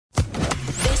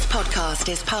podcast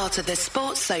is part of the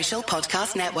Sports Social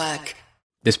Podcast Network.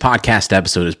 This podcast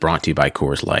episode is brought to you by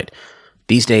Coors Light.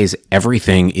 These days,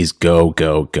 everything is go,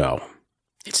 go, go.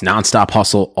 It's nonstop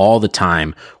hustle all the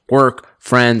time. Work,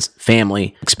 friends,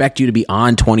 family expect you to be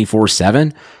on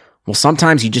 24/7. Well,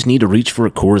 sometimes you just need to reach for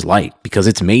a Coors Light because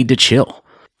it's made to chill.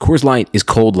 Coors Light is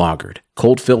cold lagered,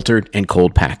 cold filtered, and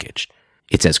cold packaged.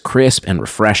 It's as crisp and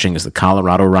refreshing as the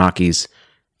Colorado Rockies.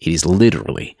 It is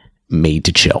literally made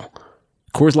to chill.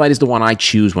 Coors Light is the one I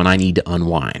choose when I need to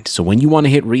unwind. So when you want to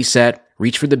hit reset,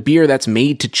 reach for the beer that's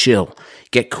made to chill.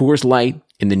 Get Coors Light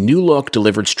in the new look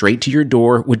delivered straight to your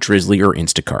door with Drizzly or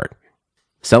Instacart.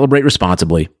 Celebrate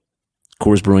responsibly.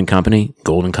 Coors Brewing Company,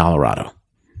 Golden, Colorado.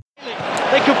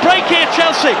 They could break here,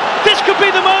 Chelsea. This could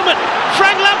be the moment.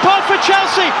 Frank Lampard for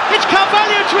Chelsea. It's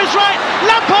Carvalho to his right.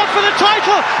 Lampard for the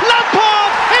title.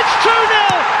 Lampard! It's 2-0.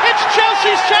 It's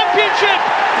Chelsea's championship.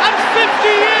 And 50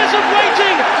 years of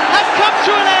waiting have come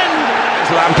to an end. It's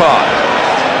Lampard.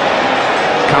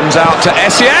 Comes out to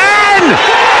Essien!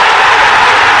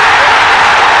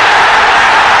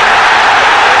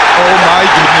 Oh my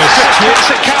goodness.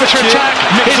 Classic counter-attack.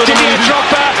 Here's Didier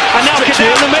Drogba. And now get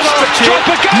down the middle.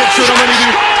 Drogba goes.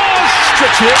 Scores!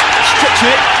 Stretch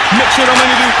it. Mix it on when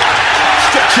you do.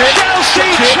 Stretch it. Chelsea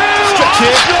 2,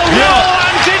 Arsenal 0,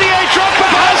 and Didier Drogba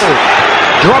has...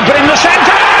 Drogba in the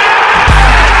centre!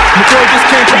 McCoy just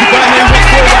came from the ground and went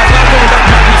forward. Now going back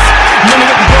madness. None of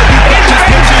it will be back. Just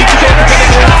make sure you can get it.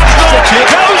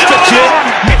 Stretch it.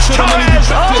 Make sure the money is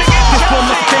back. This one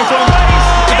must have came from...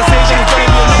 If I say that it's going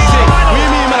to be a long thing. Me,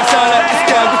 man, I sound like this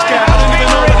guy, which guy? I don't even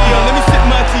know what he on. Let me sip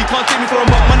my tea. Can't take me for a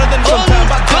month. Man, I done some time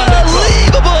back.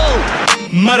 Unbelievable!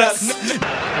 Madas.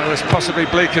 Well, as possibly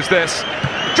bleak as this.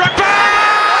 Drogba!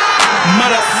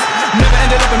 Madas. Never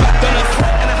ended up in McDonald's.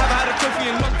 And I haven't had a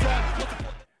trophy in a long time.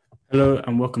 Hello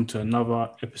and welcome to another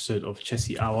episode of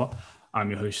Chelsea Hour. I'm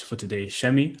your host for today,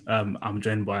 Shemi. I'm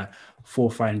joined by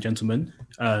four fine gentlemen.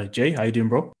 Jay, how you doing,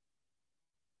 bro?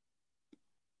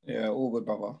 Yeah, all good,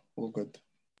 brother. All good.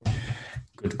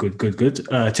 Good.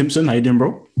 Timpson, how you doing,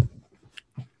 bro?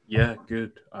 Yeah,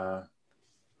 good.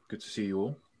 Good to see you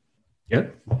all. Yeah,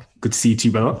 good to see you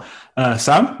too, brother.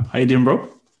 Sam, how you doing, bro?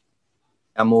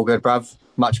 I'm all good, bruv.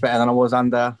 Much better than I was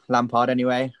under Lampard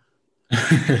anyway.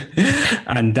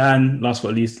 And Dan, last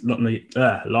but not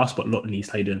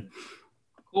least, how you doing?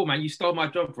 Cool, man. You stole my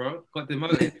job, bro. Got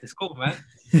demoted. It's cool, man.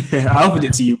 I offered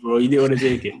it to you, bro. You didn't want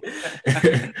to take it.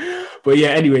 But yeah,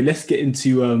 anyway, let's get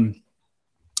into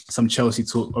some Chelsea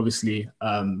talk. Obviously,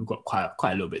 we've got quite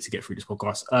a little bit to get through this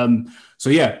podcast. So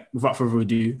yeah, without further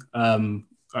ado, a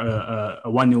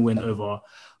 1-0 win over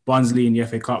Barnsley in the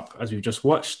FA Cup, as we've just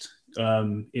watched.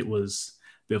 It was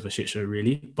a bit of a shit show,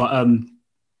 really. But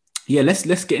yeah,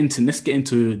 let's get into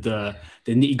the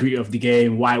nitty-gritty of the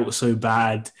game, why it was so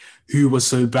bad, who was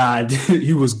so bad,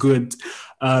 who was good.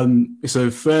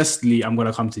 So firstly, I'm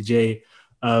gonna come to Jay.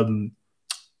 I'm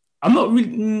not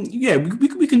really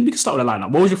we can start with the lineup.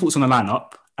 What was your thoughts on the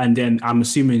lineup? And then I'm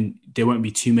assuming there won't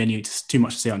be too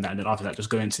much to say on that, and then after that just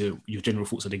go into your general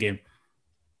thoughts of the game.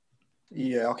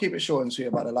 Yeah, I'll keep it short and sweet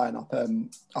about the lineup.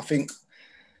 I think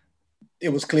it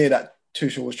was clear that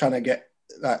Tuchel was trying to get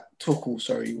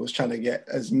was trying to get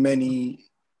as many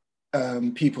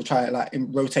people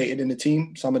rotated in the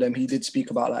team. Some of them he did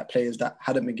speak about, like players that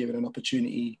hadn't been given an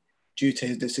opportunity due to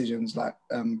his decisions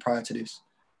prior to this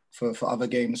for other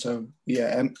games. So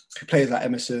yeah, players like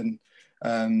Emerson.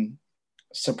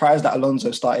 Surprised that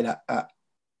Alonso started at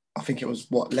I think it was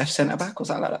left centre back or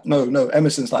something like that. No,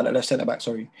 Emerson started at left centre back.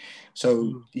 Sorry.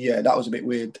 So yeah, that was a bit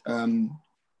weird.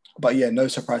 But yeah, no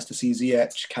surprise to see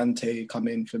Ziyech, Kante come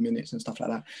in for minutes and stuff like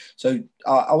that. So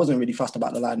I wasn't really fussed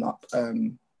about the lineup.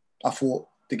 I thought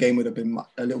the game would have been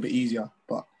a little bit easier,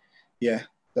 but yeah,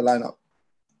 the lineup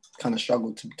kind of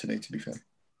struggled today, to be fair.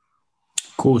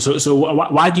 Cool. So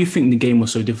why do you think the game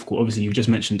was so difficult? Obviously, you just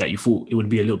mentioned that you thought it would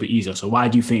be a little bit easier. So why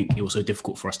do you think it was so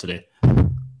difficult for us today?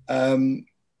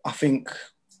 I think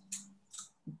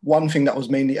one thing that was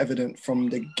mainly evident from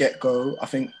the get-go, I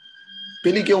think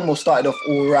Billy Gilmour started off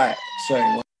all right.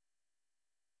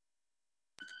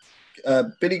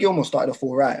 Billy Gilmour started off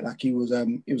all right. Like he was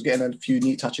getting a few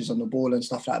neat touches on the ball and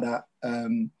stuff like that.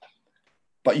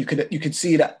 But you could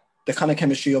see that the kind of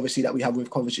chemistry, obviously, that we have with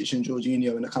Kovacic and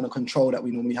Jorginho and the kind of control that we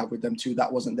normally have with them too,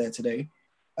 that wasn't there today.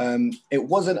 It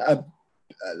wasn't a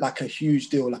huge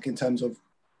deal, like in terms of,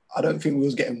 I don't think we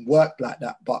was getting worked like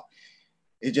that, but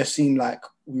it just seemed like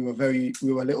we were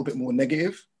a little bit more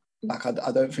negative. Like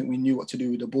I don't think we knew what to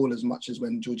do with the ball as much as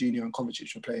when Jorginho and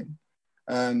Kovacic were playing.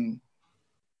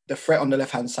 The threat on the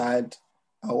left-hand side,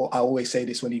 I always say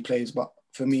this when he plays, but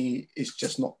for me is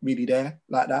just not really there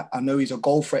like that. I know he's a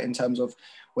goal threat in terms of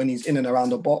when he's in and around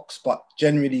the box, but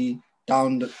generally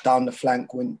down the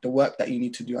flank, when the work that you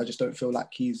need to do, I just don't feel like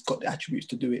he's got the attributes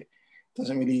to do it.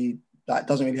 Doesn't really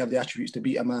have the attributes to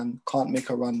beat a man. Can't make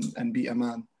a run and beat a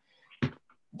man.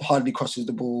 Hardly crosses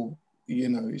the ball. You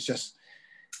know, it's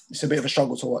a bit of a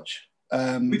struggle to watch.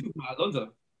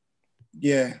 Alonso.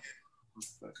 Yeah.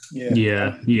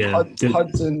 With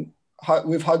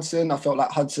Hudson, I felt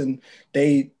like Hudson,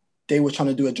 they were trying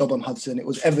to do a job on Hudson. It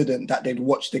was evident that they'd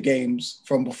watched the games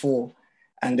from before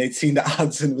and they'd seen that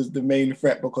Hudson was the main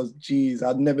threat because, geez,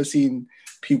 I'd never seen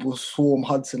people swarm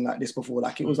Hudson like this before.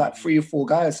 Like, it was like 3 or 4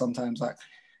 guys sometimes, like,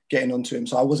 getting onto him.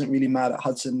 So I wasn't really mad at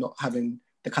Hudson not having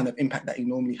the kind of impact that he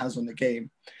normally has on the game.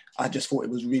 I just thought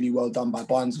it was really well done by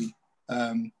Barnsley.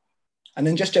 And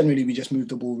then just generally, we just moved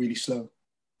the ball really slow,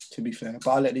 to be fair.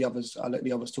 But I'll let the others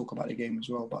talk about the game as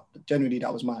well. But generally,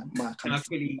 that was my kind of...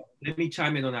 Let me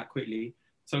chime in on that quickly.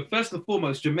 So first and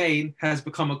foremost, Jermaine has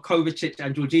become a Kovacic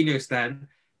and Jorginho stan.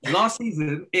 Last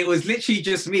season, it was literally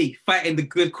just me fighting the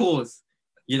good cause,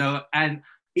 you know. And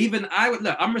even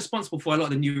I'm responsible for a lot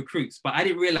of the new recruits, but I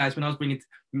didn't realize when I was bringing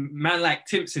man like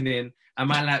Timpson in and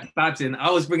man like Babs in,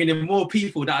 I was bringing in more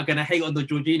people that are going to hate on the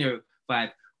Jorginho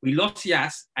vibe. We lost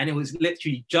Yas, and it was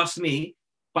literally just me.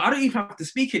 But I don't even have to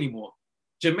speak anymore.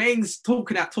 Jermaine's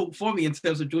talking that talk for me in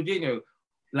terms of Jorginho.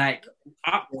 Like,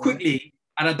 quickly,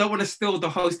 and I don't want to steal the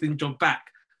hosting job back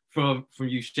from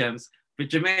you, Shems. But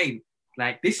Jermaine,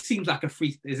 like, this seems like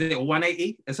is it a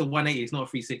 180? It's a 180, it's not a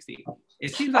 360.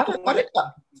 It seems like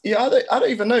I don't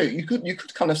even know. You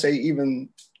could kind of say even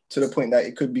to the point that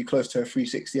it could be close to a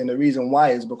 360. And the reason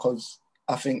why is because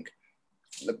I think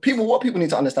what people need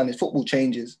to understand is football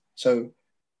changes. So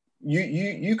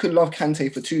you could love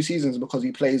Kante for 2 seasons because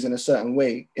he plays in a certain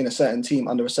way, in a certain team,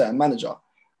 under a certain manager.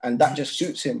 And that just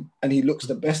suits him. And he looks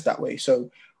the best that way.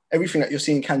 So everything that you're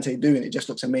seeing Kante doing, it just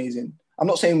looks amazing. I'm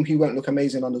not saying he won't look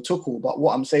amazing under Tuchel, but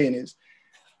what I'm saying is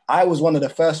I was one of the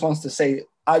first ones to say,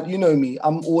 you know me,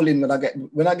 I'm all in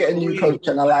when I get a new coach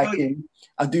and I like him,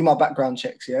 I do my background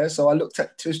checks, yeah? So I looked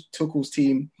at Tuchel's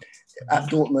team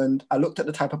at Dortmund. I looked at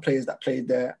the type of players that played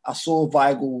there. I saw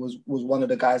Weigl was one of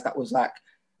the guys that was like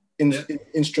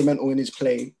instrumental in his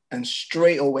play. And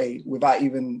straight away, without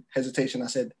even hesitation, I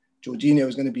said, Jorginho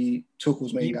is going to be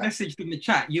Tuchel's main guy. You messaged in the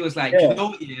chat. You was like, you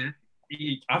know,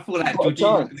 I feel like Jorginho is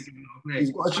going to give him a play.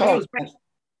 He's got a chance.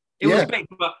 It was great,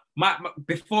 but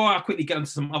before I quickly get onto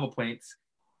some other points,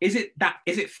 is it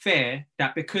fair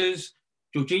that because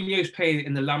Jorginho's playing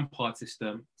in the Lampard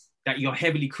system, that you're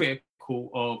heavily critical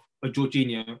of a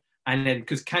Jorginho, and then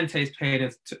because Kante's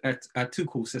playing a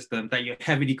Tuchel system, that you're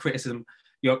heavily critical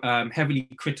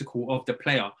of the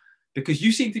player? Because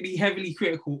you seem to be heavily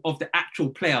critical of the actual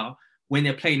player when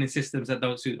they're playing in systems that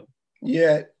don't suit them.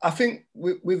 Yeah, I think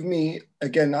with me,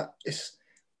 again,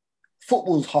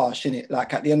 football's harsh, innit?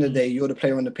 Like, at the end of the day, you're the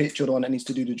player on the pitch, you're the one that needs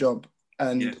to do the job.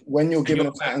 And when you're given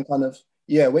a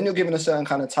certain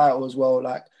kind of title as well,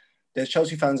 like, there's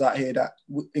Chelsea fans out here that,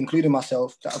 including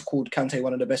myself, that have called Kante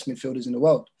one of the best midfielders in the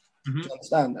world. Mm-hmm. Do you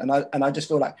understand? And I just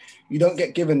feel like you don't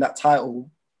get given that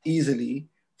title easily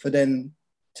for them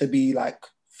to be like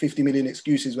 50 million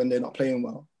excuses when they're not playing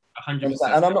well.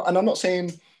 100%. And I'm not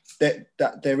saying that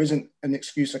there isn't an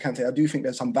excuse for Kante. I do think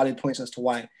there's some valid points as to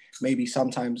why maybe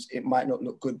sometimes it might not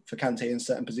look good for Kante in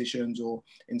certain positions or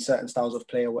in certain styles of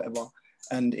play or whatever.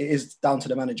 And it is down to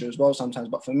the manager as well sometimes.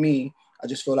 But for me, I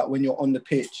just feel like when you're on the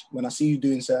pitch, when I see you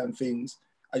doing certain things,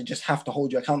 I just have to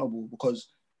hold you accountable, because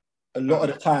a lot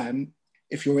of the time,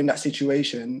 if you're in that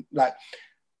situation, like,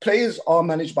 players are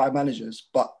managed by managers,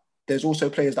 but there's also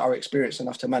players that are experienced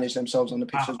enough to manage themselves on the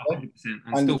pitch as well.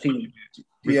 And the team.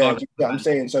 Yeah, you know what I'm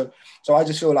saying? So I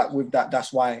just feel like with that,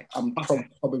 that's why I'm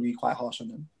probably quite harsh on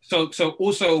them. So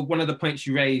also one of the points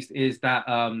you raised is that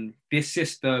this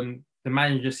system, the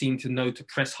manager seemed to know to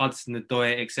press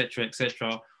Hudson-Odoi, etc.,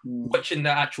 etc. Watching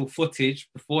the actual footage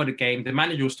before the game, the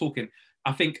manager was talking.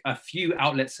 I think a few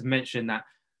outlets have mentioned that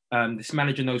this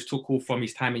manager knows Tuchel from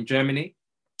his time in Germany.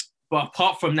 But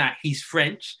apart from that, he's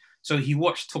French. So he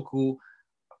watched Tuchel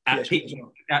at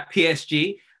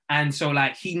PSG. And so,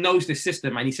 like, he knows the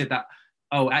system. And he said that,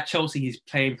 at Chelsea, he's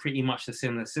playing pretty much the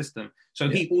similar system. So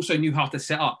he also knew how to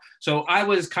set up. So I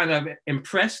was kind of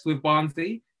impressed with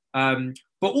Barnsley. But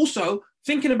also,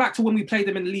 thinking back to when we played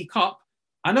them in the League Cup,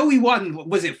 I know we won,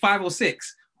 was it 5 or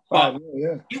 6? But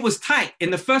it was tight.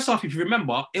 In the first half, if you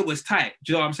remember, it was tight.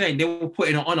 Do you know what I'm saying? They were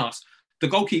putting it on us. The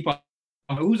goalkeeper,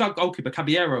 who's our goalkeeper?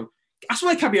 Caballero. I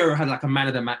swear Caballero had like a man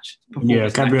of the match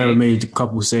performance. Yeah, Caballero made a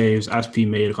couple saves. Aspi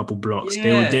made a couple blocks.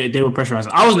 Yeah. They were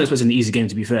pressurizing. I wasn't expecting an easy game,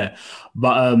 to be fair.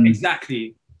 But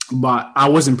exactly. But I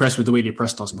was impressed with the way they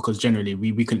pressed us because generally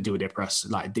we couldn't deal with their press.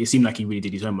 Like it seemed like he really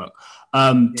did his homework.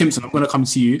 Timson, I'm going to come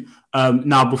to you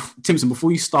now. Timson,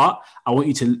 before you start, I want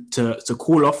you to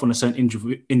call off on a certain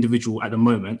individual at the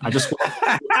moment. I just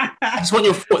want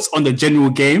your thoughts on the general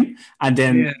game, and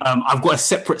then I've got a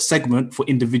separate segment for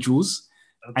individuals,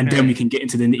 and then we can get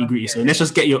into the nitty gritty. So let's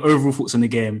just get your overall thoughts on the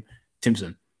game,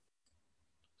 Timson.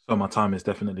 So my time is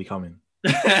definitely coming.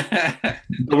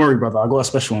 Don't worry, brother. I got a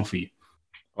special one for you.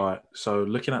 All right, so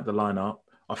looking at the lineup,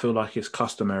 I feel like it's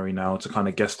customary now to kind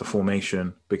of guess the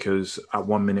formation because at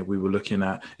 1 minute we were looking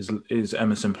at is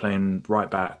Emerson playing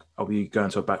right back? Are we going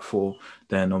to a back four?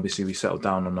 Then obviously we settled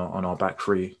down on our back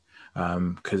three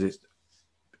because it's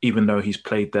even though he's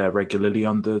played there regularly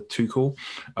under Tuchel,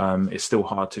 it's still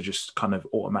hard to just kind of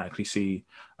automatically see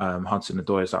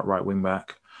Hudson-Odoi as that right wing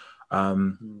back.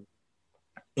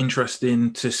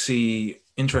 Interesting to see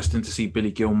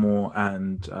Billy Gilmour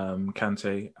and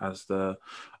Kante as the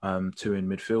two in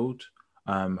midfield.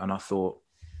 And I thought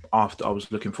after I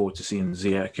was looking forward to seeing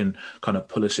Ziyech and kind of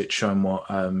Pulisic showing what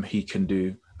he can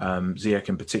do. Ziyech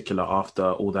in particular,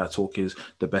 after all that talk is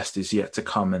the best is yet to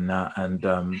come and that. And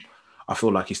I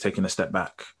feel like he's taken a step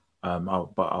back. But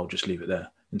I'll just leave it there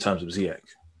in terms of Ziyech.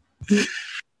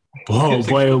 Oh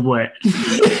boy.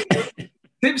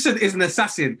 Simpson is an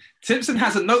assassin. Simpson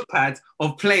has a notepad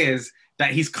of players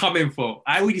that he's coming for.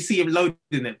 I already see him loading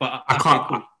it, but I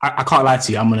can't lie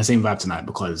to you. I'm on the same vibe tonight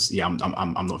because I'm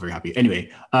not very happy.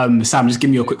 Anyway, Sam, just give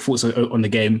me your quick thoughts on the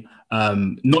game.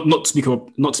 Not to speak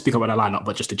about the lineup,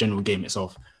 but just the general game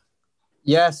itself.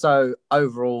 Yeah. So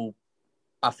overall,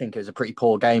 I think it was a pretty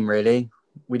poor game. Really,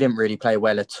 we didn't really play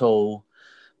well at all.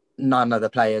 None of the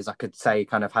players I could say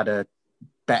kind of had a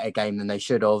better game than they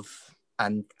should have,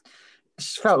 and it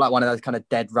just felt like one of those kind of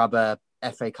dead rubber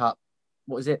FA Cup.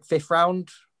 What was it? 5th round,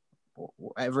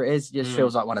 whatever it is. It just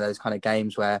feels like one of those kind of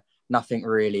games where nothing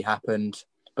really happened,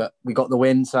 but we got the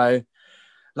win. So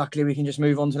luckily we can just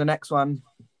move on to the next one.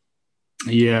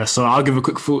 Yeah, so I'll give a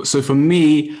quick thought. So for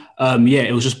me,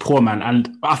 it was just poor, man.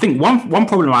 And I think one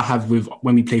problem I have with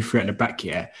when we play three at the back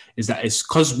here is that it's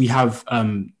because we have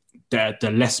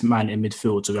the less man in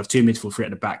midfield. So we have two midfield, three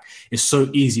at the back. It's so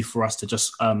easy for us to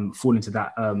just fall into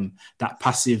that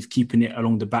passive, keeping it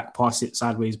along the back, pass it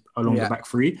sideways along the back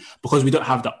three, because we don't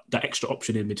have that extra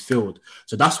option in midfield.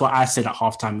 So that's why I said at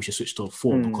halftime we should switch to a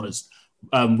 4 because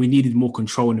we needed more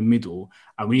control in the middle,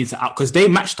 and we needed to because they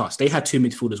matched us. They had two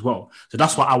midfield as well. So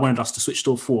that's why I wanted us to switch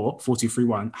to a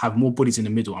 4-2-3-1, have more bodies in the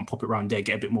middle and pop it around there,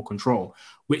 get a bit more control,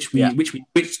 which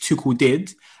Tuchel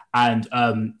did,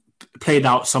 and played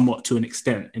out somewhat to an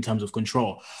extent in terms of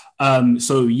control. That's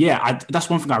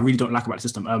one thing I really don't like about the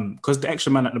system. Because the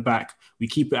extra man at the back, we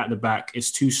keep it at the back.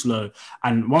 It's too slow.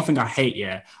 And one thing I hate,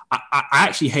 I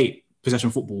actually hate possession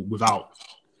football without,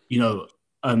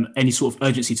 any sort of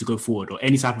urgency to go forward or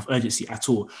any type of urgency at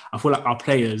all. I feel like our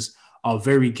players are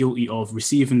very guilty of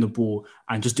receiving the ball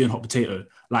and just doing hot potato.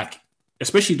 Like,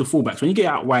 especially the fullbacks. When you get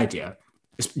out wide,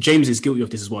 James is guilty of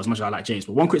this as well, as much as I like James.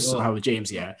 But one criticism I have with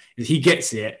James, is he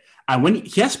gets it. And when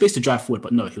he has space to drive forward,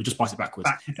 but no, he'll just pass it backwards.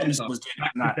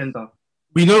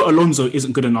 We know Alonso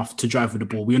isn't good enough to drive with the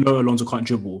ball. We know Alonso can't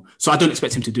dribble. So I don't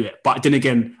expect him to do it. But then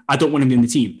again, I don't want him in the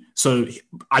team. So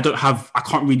I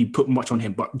can't really put much on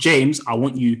him. But James, I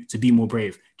want you to be more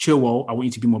brave. Chilwell, I want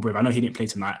you to be more brave. I know he didn't play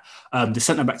tonight. The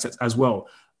centre-backs as well.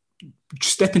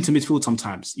 Step into midfield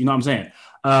sometimes. You know what I'm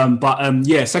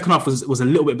saying? Second half was a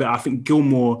little bit better. I think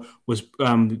Gilmour was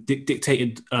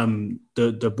dictated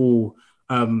the ball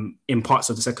in parts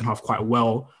of the second half quite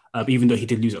well, even though he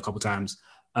did lose it a couple of times.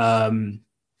 We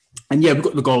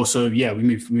got the goal, so we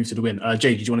moved to the win.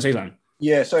 Jay, did you want to say something?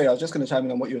 Yeah, sorry, I was just going to chime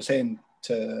in on what you were saying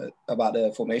about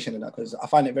the formation and that, because I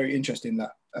find it very interesting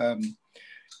that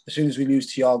as soon as we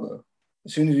lose Thiago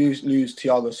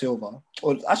Silva,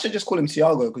 or I should just call him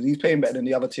Thiago because he's playing better than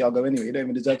the other Thiago anyway. He don't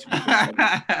even deserve to be.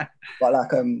 But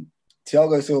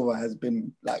Thiago Silva has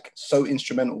been so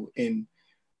instrumental in.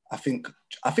 I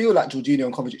feel like Jorginho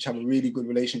and Kovacic have a really good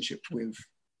relationship with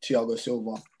Thiago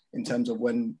Silva in terms of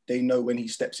when they know when he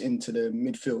steps into the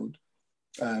midfield,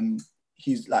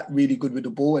 he's really good with the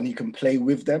ball and he can play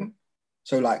with them.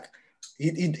 So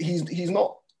he's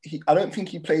not. I don't think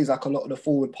he plays a lot of the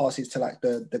forward passes to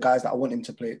the guys that I want him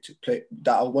to play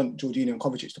that I want Jorginho and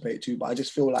Kovacic to play it to. But I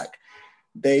just feel like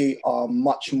they are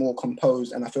much more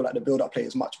composed, and I feel like the build-up play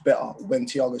is much better when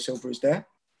Thiago Silva is there.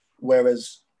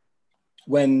 Whereas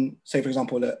when, say, for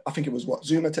example, I think it was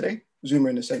Zuma today? Zuma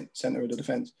in the centre of the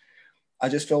defence. I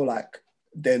just feel like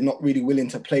they're not really willing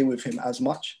to play with him as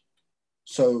much.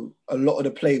 So a lot of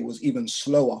the play was even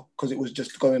slower because it was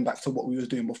just going back to what we was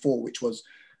doing before, which was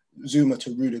Zuma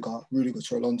to Rudiger, Rudiger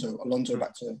to Alonso, Alonso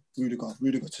back to Rudiger,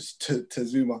 Rudiger to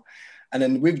Zuma. And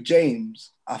then with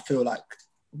James, I feel like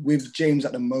with James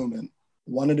at the moment,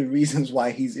 one of the reasons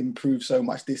why he's improved so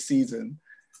much this season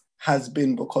has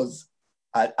been because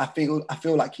I feel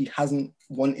like he hasn't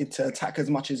wanted to attack as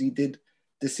much as he did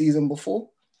the season before.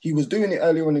 He was doing it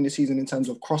earlier on in the season in terms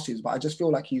of crosses, but I just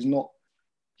feel like he's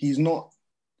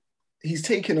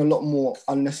taking a lot more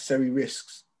unnecessary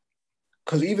risks.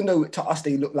 Because even though to us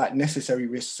they look like necessary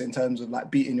risks in terms of like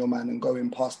beating your man and going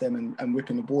past them and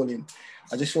whipping the ball in,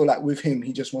 I just feel like with him,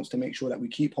 he just wants to make sure that we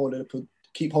keep hold of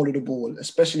the ball,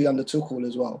 especially under Tuchel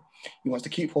as well. He wants to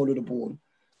keep hold of the ball,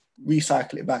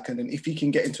 recycle it back, and then if he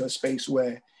can get into a space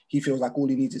where he feels like all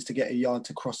he needs is to get a yard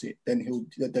to cross it, then he'll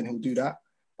do that.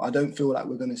 But I don't feel like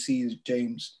we're going to see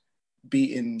James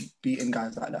beating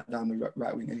guys like that down the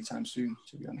right wing anytime soon,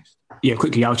 to be honest. Yeah,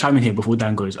 quickly, I'll chime in here before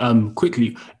Dan goes.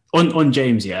 Quickly on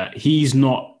James, yeah, he's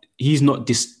not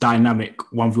this dynamic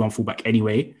 1v1 fullback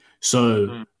anyway.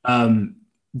 So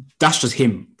that's just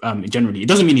him generally. It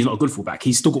doesn't mean he's not a good fullback.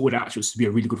 He's still got all the attributes to be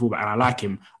a really good fullback, and I like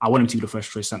him. I want him to be the first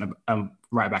choice centre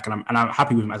right back, and I'm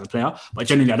happy with him as a player. But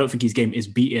generally, I don't think his game is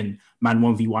beating man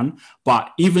 1v1.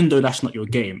 But even though that's not your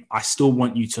game, I still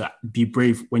want you to be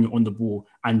brave when you're on the ball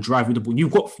and drive with the ball.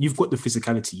 You've got the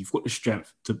physicality, you've got the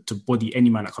strength to body any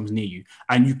man that comes near you,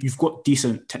 and you've got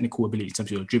decent technical ability in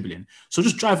terms of your dribbling. So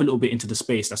just drive a little bit into the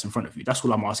space that's in front of you. That's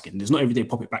all I'm asking. There's not every day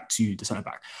pop it back to the centre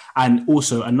back. And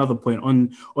also another point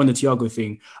on the Thiago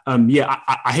thing.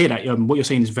 I hear that what you're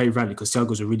saying is very valid because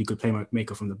Thiago's a really good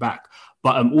playmaker from the back.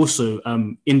 But also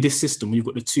in this system, when you've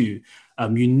got the two,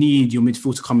 you need your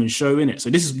midfield to come and show in it. So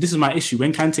this is my issue.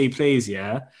 When Kante plays,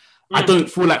 I don't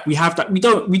feel like we have that. We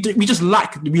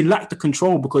lack the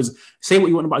control because say what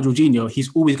you want about Jorginho,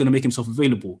 he's always going to make himself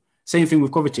available. Same thing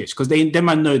with Kovacic because they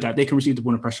man know that they can receive the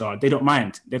ball under pressure. They don't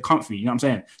mind. They're comfy. You know what I'm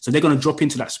saying? So they're going to drop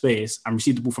into that space and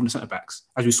receive the ball from the centre backs,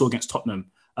 as we saw against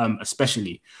Tottenham,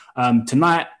 especially.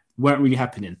 Tonight weren't really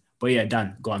happening. But yeah,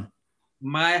 Dan, go on.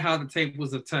 How the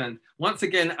tables have turned. Once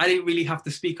again, I didn't really have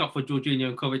to speak up for Jorginho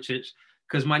and Kovacic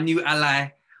because my new ally,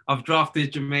 I've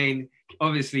drafted Jermaine.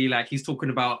 Obviously, like he's talking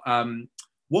about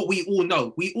what we all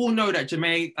know. We all know that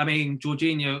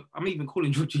Jorginho, I'm even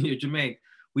calling Jorginho Jermaine.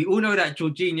 We all know that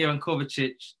Jorginho and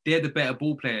Kovacic, they're the better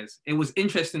ball players. It was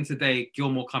interesting today,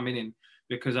 Gilmour coming in,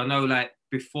 because I know like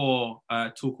before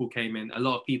Tuchel came in, a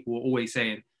lot of people were always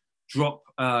saying, drop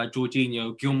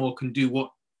Jorginho. Gilmour can do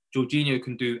what Jorginho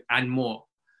can do and more.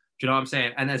 Do you know what I'm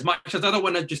saying? And as much as I don't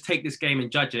want to just take this game and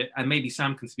judge it, and maybe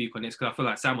Sam can speak on this because I feel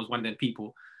like Sam was one of them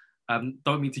people.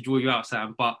 Don't mean to draw you out,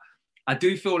 Sam, but I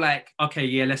do feel like, okay,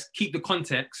 yeah, let's keep the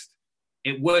context.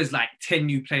 It was like 10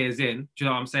 new players in. Do you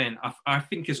know what I'm saying? I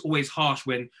think it's always harsh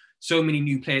when so many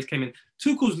new players came in.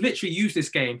 Tuchel's literally used this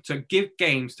game to give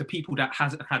games to people that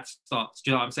hasn't had starts. Do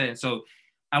you know what I'm saying? So,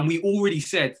 and we already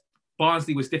said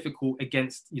Barnsley was difficult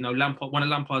against, Lampard, one of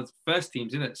Lampard's first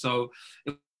teams, isn't it? So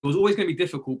it was always going to be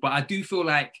difficult. But I do feel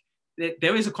like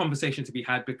there is a conversation to be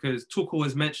had because Tuchel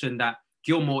has mentioned that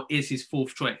Gilmour is his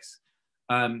fourth choice.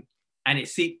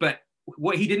 But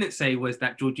what he didn't say was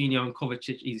that Jorginho and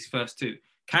Kovacic is his first two.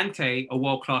 Kante, a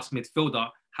world-class midfielder,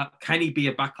 can he be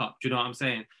a backup? Do you know what I'm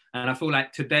saying? And I feel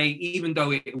like today, even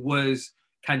though it was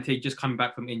Kante just coming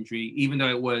back from injury, even though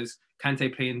it was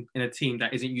Kante playing in a team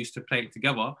that isn't used to playing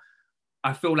together,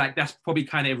 I feel like that's probably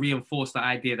kind of reinforced the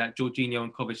idea that Jorginho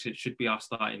and Kovacic should be our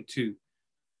starting two.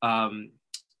 So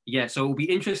it'll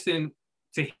be interesting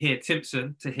to hear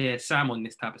Timpson, to hear Sam on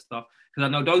this type of stuff, because I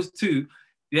know those two,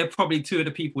 they're probably two of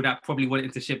the people that probably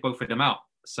wanted to ship both of them out.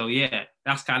 So yeah,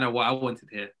 that's kind of what I wanted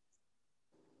to hear.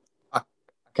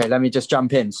 Okay, let me just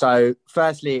jump in. So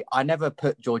firstly, I never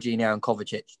put Jorginho and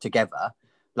Kovacic together.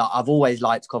 Like I've always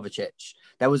liked Kovacic.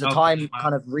 There was a time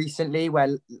kind of recently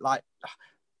where like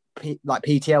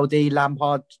PTLD,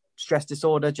 Lampard stress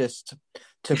disorder just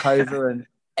took over and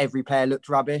every player looked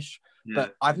rubbish. Yeah.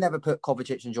 But I've never put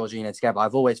Kovacic and Jorginho together.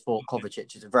 I've always thought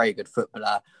Kovacic is a very good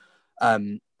footballer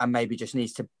and maybe just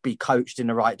needs to be coached in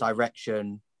the right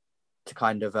direction to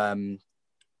kind of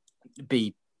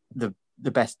be the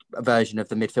best version of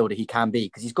the midfielder he can be,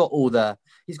 because he's got all the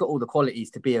qualities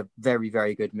to be a very,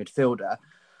 very good midfielder.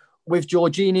 With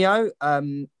Jorginho,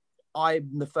 I'm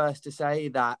the first to say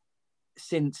that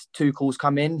since Tuchel's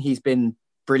come in, he's been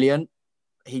brilliant.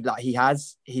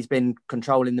 He's been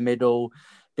controlling the middle,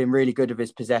 been really good with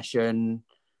his possession.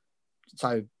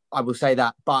 So I will say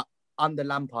that. But under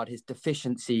Lampard, his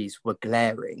deficiencies were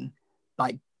glaring.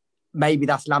 Like maybe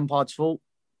that's Lampard's fault,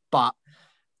 but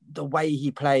the way he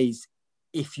plays,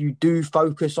 if you do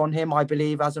focus on him, I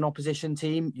believe as an opposition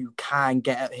team, you can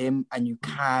get at him and you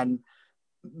can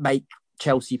make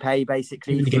Chelsea pay,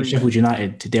 basically. Even against Sheffield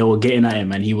United, they were getting at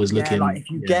him and he was looking... like if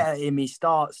you get at him, he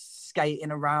starts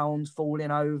skating around,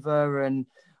 falling over, and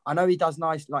I know he does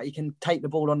nice, like he can take the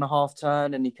ball on the half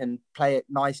turn and he can play it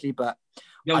nicely, but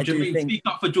I do think... Speak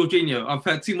up for Jorginho. I've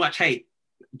heard too much hate.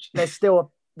 There's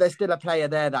still a player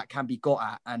there that can be got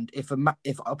at, and if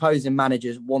opposing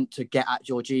managers want to get at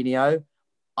Jorginho,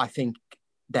 I think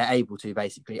they're able to,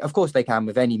 basically. Of course they can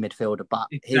with any midfielder, but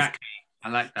I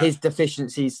like that. His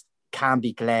deficiencies can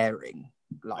be glaring,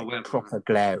 proper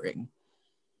glaring.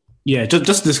 Yeah,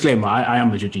 just a disclaimer. I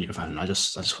am a Jorginho fan. I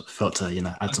just felt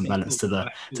to add some balance to the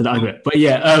argument. But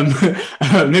yeah,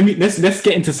 let's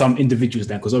get into some individuals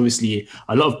then, because obviously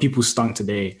a lot of people stunk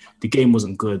today. The game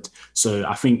wasn't good, so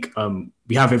I think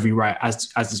we have every right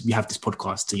as we have this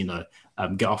podcast to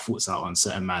get our thoughts out on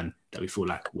certain man that we feel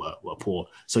like were poor.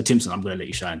 So Timson, I'm going to let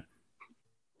you shine.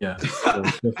 Yeah, so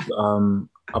just,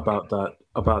 about that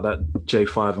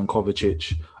J5 and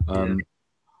Kovacic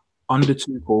under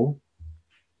Tuchel.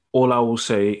 All I will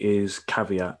say is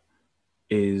caveat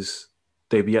is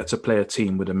they've yet to play a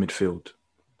team with a midfield.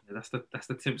 Yeah, that's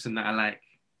the Timpson that I like.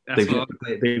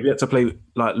 They've yet to play,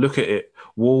 like, look at it.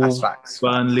 Wolves,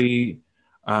 Burnley,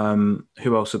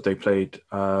 who else have they played?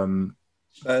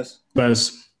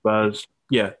 Spurs.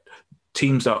 Yeah.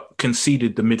 Teams that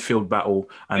conceded the midfield battle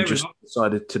and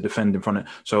decided to defend in front of it.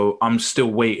 So I'm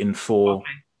still waiting for... Okay.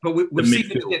 But we've seen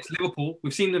them against Liverpool.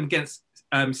 We've seen them against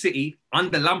City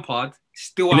under Lampard.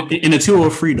 Still in a 2 or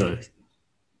 3 though.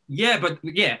 Yeah, but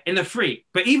in the 3.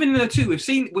 But even in the 2, we've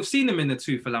seen them in the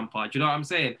 2 for Lampard. You know what I'm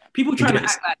saying? People try to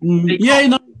act like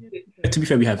to be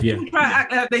fair, we have. Yeah, people try to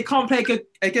act like they can't play good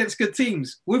against good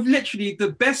teams. We've literally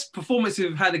the best performances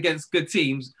we've had against good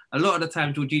teams. A lot of the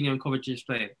time, Jorginho and Kovacic is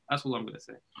playing. That's all I'm going to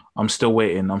say. I'm still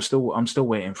waiting. I'm still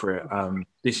waiting for it.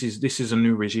 This is a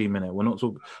new regime in it. We're not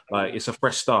talking like it's a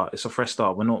fresh start.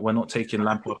 We're not taking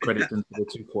Lampard credit into the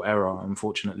Tuchel era,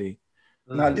 unfortunately.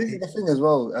 No, this is the thing as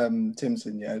well,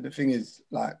 Timson. Yeah, the thing is,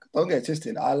 like, don't get it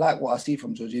twisted. I like what I see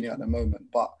from Jorginho at the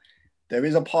moment, but there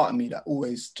is a part of me that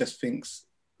always just thinks,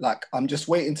 like, I'm just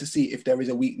waiting to see if there is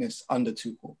a weakness under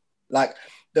Tuchel. Like,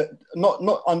 not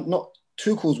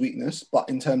Tuchel's weakness, but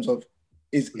in terms of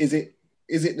is it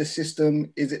the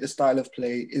system? Is it the style of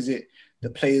play? Is it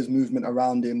the players' movement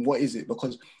around him? What is it?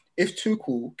 Because if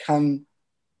Tuchel can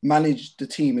manage the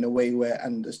team in a way where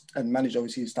and manage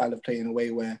obviously his style of play in a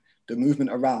way where the movement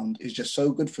around is just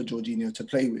so good for Jorginho to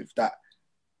play with that,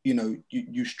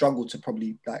 you struggle to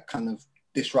probably like kind of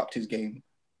disrupt his game,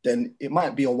 then it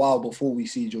might be a while before we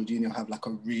see Jorginho have like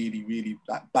a really, really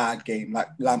like bad game, like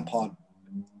Lampard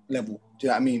level. Do you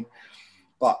know what I mean?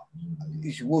 But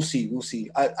we'll see.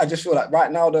 I just feel like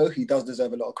right now though, he does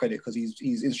deserve a lot of credit because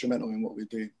he's instrumental in what we're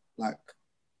doing. Like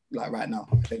right now.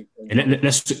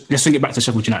 Let's swing it back to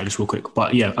Sheffield United just real quick.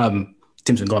 But yeah,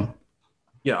 Timson, go on.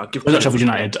 Yeah, I'll give Sheffield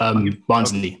United.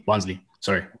 Barnsley.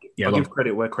 Sorry. Yeah, I'll give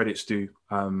credit where credit's due.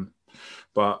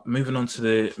 But moving on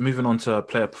to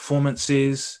player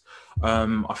performances.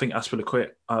 I think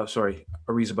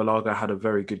Arrizabalaga had a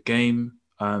very good game.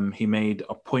 He made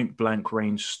a point blank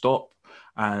range stop,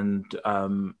 and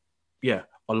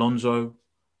Alonso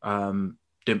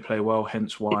didn't play well,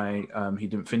 hence why he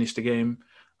didn't finish the game.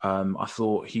 I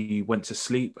thought he went to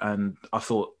sleep, and I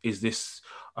thought, is this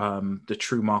the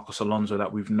true Marcos Alonso that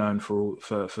we've known for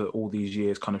all these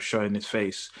years, kind of showing his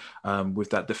face with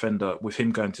that defender, with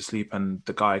him going to sleep and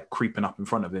the guy creeping up in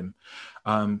front of him.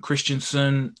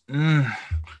 Christensen,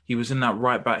 he was in that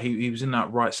right back, he was in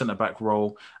that right centre back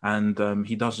role, and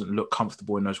he doesn't look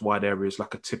comfortable in those wide areas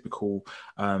like a typical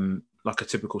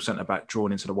centre back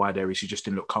drawn into the wide areas. He just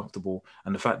didn't look comfortable,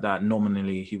 and the fact that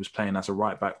nominally he was playing as a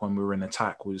right back when we were in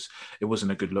attack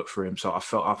wasn't a good look for him. So I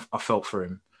felt for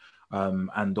him.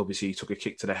 And obviously he took a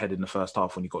kick to the head in the first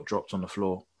half when he got dropped on the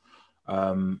floor.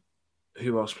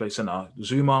 Who else played centre?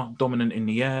 Zuma, dominant in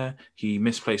the air. He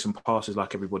misplaced some passes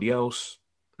like everybody else.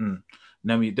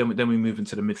 Then we move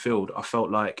into the midfield. I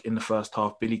felt like in the first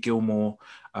half, Billy Gilmour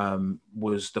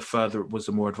was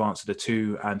the more advanced of the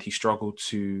two, and he struggled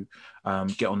to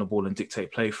get on the ball and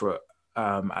dictate play for it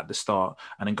at the start.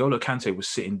 And N'Golo Kante was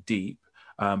sitting deep.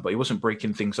 But he wasn't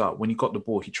breaking things up. When he got the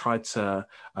ball, he tried to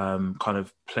kind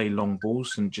of play long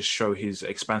balls and just show his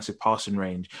expansive passing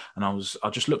range. And I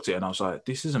just looked at it and I was like,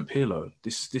 this isn't Pirlo.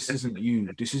 This isn't you.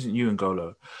 This isn't you,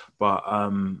 N'Golo. But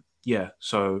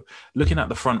so looking at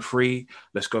the front three,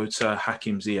 let's go to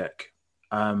Hakim Ziyech.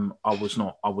 I was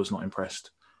not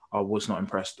impressed.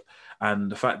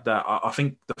 And the fact that I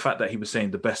think the fact that he was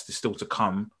saying the best is still to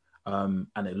come, and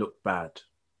it looked bad.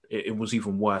 It was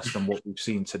even worse than what we've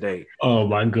seen today. Oh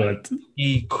my God!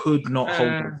 He could not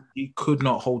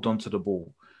hold on to the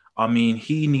ball. I mean,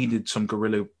 he needed some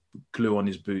Gorilla Glue on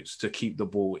his boots to keep the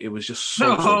ball. It was just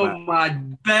so bad. Oh my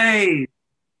babe.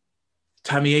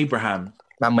 Tammy Abraham.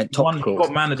 Man went topical.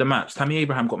 Got man of the match. Tammy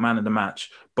Abraham got man of the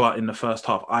match. But in the first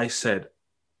half, I said,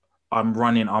 I'm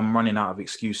running out of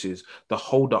excuses. The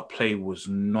hold-up play was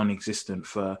non-existent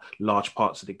for large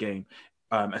parts of the game.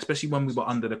 Especially when we were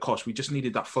under the cosh. We just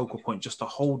needed that focal point just to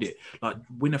hold it. Like,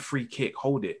 win a free kick,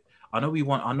 hold it. I know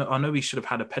we should have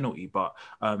had a penalty, but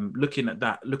looking at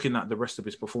the rest of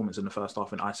his performance in the first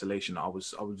half in isolation, I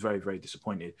was very, very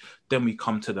disappointed. Then we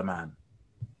come to the man.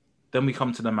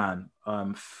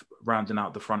 Rounding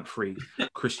out the front three,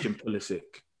 Christian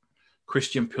Pulisic.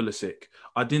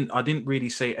 I didn't really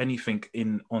say anything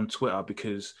on Twitter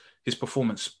because his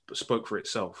performance spoke for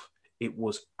itself. It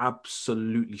was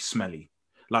absolutely smelly.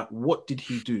 Like, what did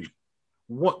he do?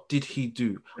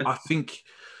 I think,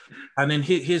 and then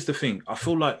here's the thing. I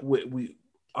feel like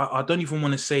I don't even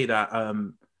want to say that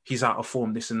he's out of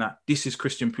form, this and that. This is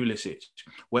Christian Pulisic.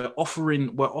 We're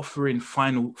offering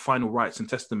final rites and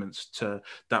testaments to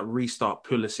that restart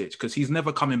Pulisic because he's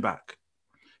never coming back.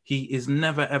 He is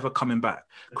never ever coming back.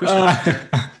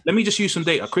 Let me just use some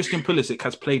data. Christian Pulisic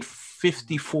has played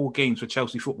 54 games for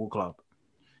Chelsea Football Club.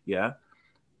 Yeah.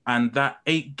 And that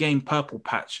 8-game purple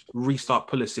patch restart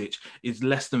Pulisic is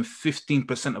less than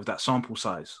 15% of that sample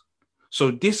size.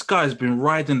 So this guy's been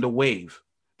riding the wave.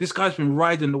 of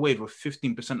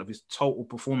 15% of his total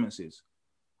performances.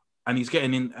 And he was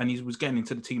getting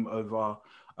into the team over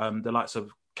the likes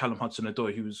of Callum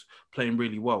Hudson-Odoi, who was playing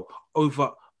really well.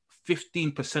 Over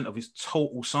 15% of his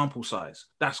total sample size.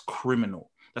 That's criminal.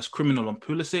 That's criminal on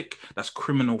Pulisic. That's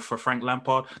criminal for Frank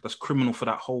Lampard. That's criminal for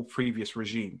that whole previous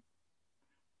regime.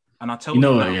 And I tell you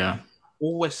now,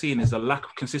 all we're seeing is a lack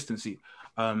of consistency.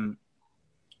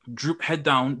 Head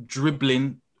down,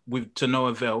 dribbling to no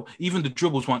avail. Even the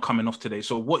dribbles weren't coming off today.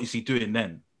 So what is he doing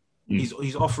then?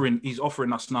 He's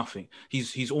offering us nothing.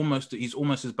 He's almost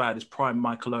as bad as prime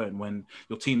Michael Owen when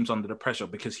your team's under the pressure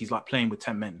because he's like playing with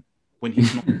 10 men when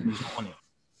he's not on it.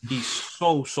 He's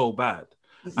so bad.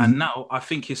 And now I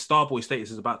think his Starboy status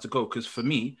is about to go because for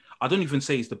me, I don't even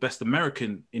say he's the best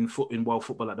American in world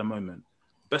football at the moment.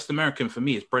 Best American for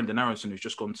me is Brendan Aronson, who's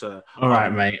just gone to... All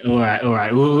right, mate. All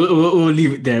right. We'll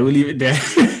leave it there.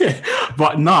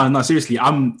 But no, seriously,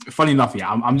 funny enough,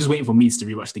 I'm just waiting for Meads to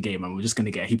rewatch the game and we're just going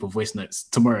to get a heap of voice notes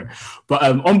tomorrow. But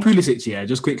on Pulisic,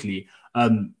 just quickly,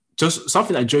 just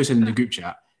something that Joe said in the group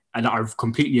chat and that I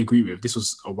completely agree with. This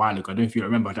was a while ago. I don't know if you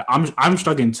remember that. I'm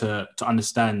struggling to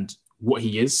understand what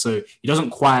he is. So he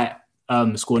doesn't quite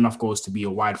score enough goals to be a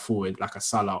wide forward like a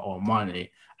Salah or Mane.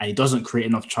 And he doesn't create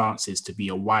enough chances to be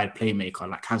a wide playmaker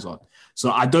like Hazard.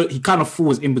 So he kind of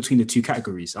falls in between the two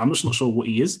categories. I'm just not sure what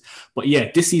he is. But yeah,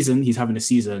 this season, he's having a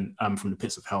season from the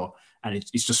pits of hell. And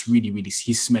it's just really, really,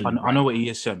 he's smelling. I know what he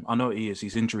is, Sam. I know what he is.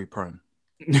 He's injury prone.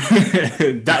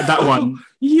 that one.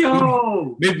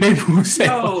 Yo! Maybe we'll say.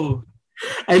 Yo!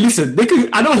 Hey, listen,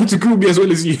 I don't want to grill me as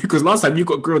well as you because last time you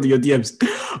got grilled in your DMs.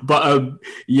 But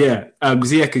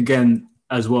Ziyech again,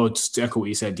 as well, just to echo what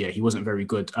you said, he wasn't very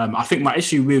good. I think my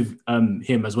issue with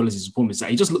him as well as his performance is that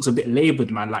he just looks a bit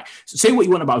laboured, man. Like, say what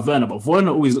you want about Werner, but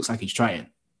Werner always looks like he's trying.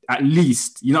 At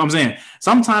least, you know what I'm saying?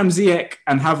 Sometimes Ziyech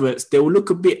and Havertz, they will look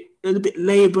a bit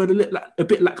laboured, a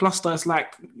bit lackluster. It's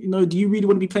like, do you really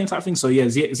want to be playing type thing? So yeah,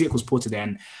 Ziyech was poor today,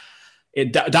 and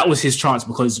that was his chance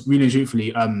because really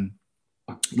truthfully,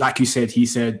 like you said, he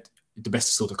said the best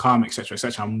is still to come, etc.,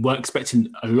 etc. And we're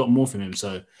expecting a lot more from him.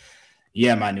 So.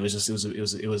 Yeah, man, it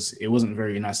wasn't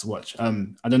very nice to watch.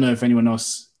 I don't know if anyone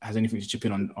else has anything to chip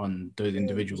in on those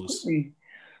individuals.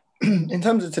 In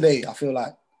terms of today, I feel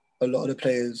like a lot of the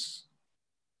players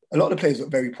look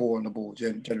very poor on the ball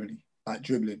generally, like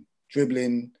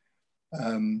dribbling,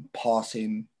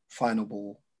 passing, final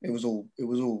ball. It was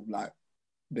all like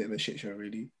a bit of a shit show,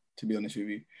 really. To be honest with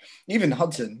you, even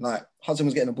Hudson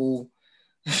was getting the ball.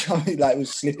 It was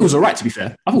slipping. It was all right, to be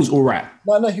fair. I thought it was all right.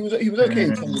 No, he was okay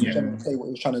in terms of say what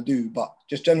he was trying to do, but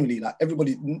just generally, like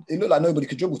everybody, it looked like nobody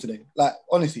could dribble today. Like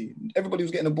honestly, everybody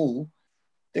was getting the ball.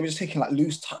 They were just taking like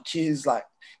loose touches, like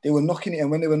they were knocking it,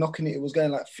 and when they were knocking it, it was going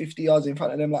like 50 yards in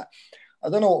front of them. Like I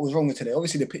don't know what was wrong with today.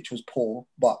 Obviously, the pitch was poor,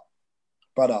 but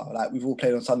brother, like we've all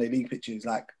played on Sunday League pitches,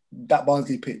 like that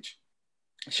Barnsley pitch.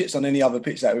 Shits on any other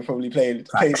pitch that we're probably playing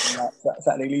like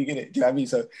Saturday League, innit? Do you know what I mean?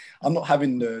 So I'm not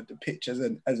having the pitch as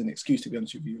an excuse, to be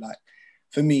honest with you. Like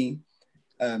for me,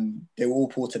 they were all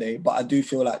poor today, but I do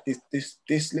feel like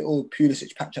this little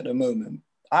Pulisic patch at the moment.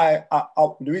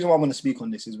 The reason why I want to speak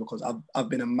on this is because I've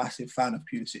been a massive fan of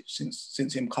Pulisic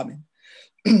since him coming,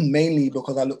 mainly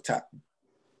because I looked at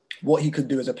what he could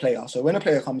do as a player. So when a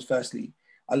player comes, firstly,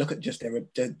 I look at just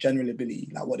their general ability,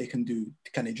 like what they can do.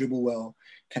 Can they dribble well?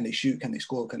 Can they shoot? Can they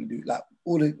score? Can they do like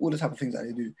all the type of things that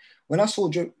they do? When I saw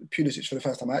Pulisic for the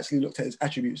first time, I actually looked at his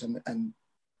attributes and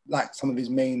like some of his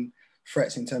main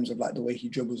threats in terms of like the way he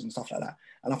dribbles and stuff like that.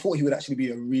 And I thought he would actually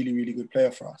be a really, really good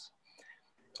player for us.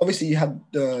 Obviously, you had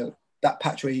that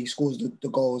patch where he scores the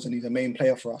goals and he's a main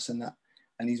player for us and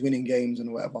he's winning games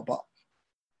and whatever. But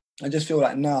I just feel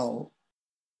like now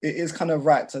it is kind of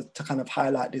right to kind of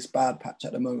highlight this bad patch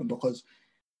at the moment, because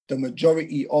the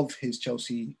majority of his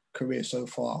Chelsea career so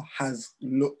far has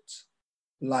looked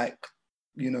like,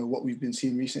 what we've been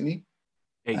seeing recently.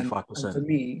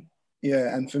 85%.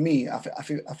 And for me,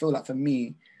 I feel like for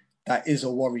me, that is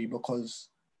a worry, because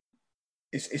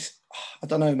it's I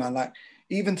don't know, man. Like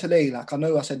even today, like I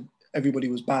know I said everybody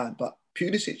was bad, but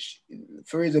Pulisic,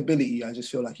 for his ability, I just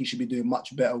feel like he should be doing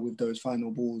much better with those final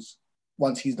balls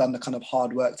once he's done the kind of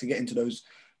hard work to get into those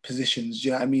positions. Do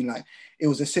you know what I mean? Like it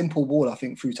was a simple ball, I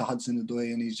think, through to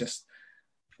Hudson-Odoi, and he's just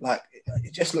like,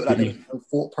 it just looked like there was no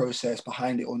thought process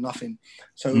behind it or nothing.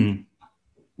 So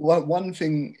one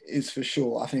thing is for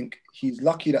sure, I think he's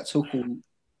lucky that Tuchel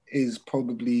is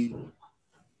probably,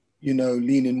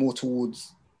 leaning more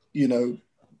towards,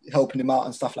 helping him out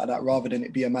and stuff like that, rather than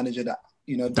it be a manager that,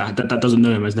 that doesn't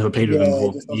know him, has never played with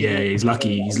him before. Yeah, he's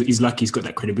lucky. He's lucky he's got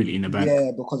that credibility in the back.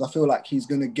 Yeah, because I feel like he's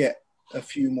going to get a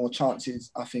few more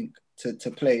chances, I think,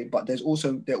 to play. But there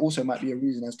also might be a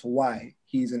reason as to why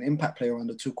he's an impact player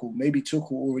under Tuchel. Maybe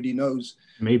Tuchel already knows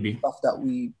stuff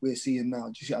that we're seeing now.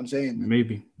 Do you see what I'm saying?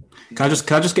 Maybe. Can I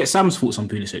just get Sam's thoughts on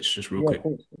Pulisic just real quick?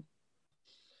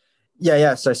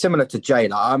 Yeah. So similar to Jay,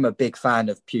 like, I'm a big fan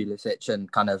of Pulisic,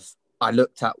 and kind of I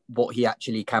looked at what he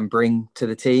actually can bring to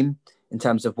the team in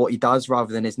terms of what he does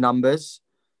rather than his numbers.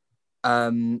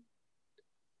 But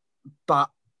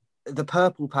the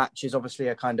purple patch is obviously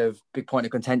a kind of big point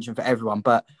of contention for everyone.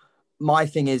 But my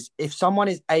thing is, if someone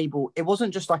is able, it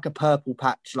wasn't just like a purple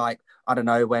patch, like, I don't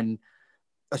know, when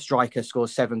a striker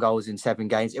scores 7 goals in 7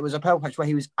 games. It was a purple patch where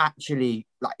he was actually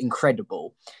like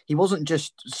incredible. He wasn't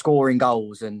just scoring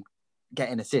goals and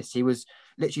getting assists. He was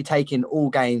literally taking all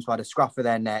games by the scruff of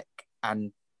their neck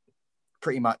and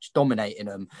pretty much dominating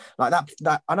them. Like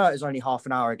that I know it was only half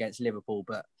an hour against Liverpool,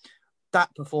 but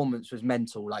that performance was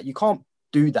mental. Like you can't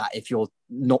do that if you're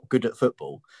not good at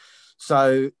football.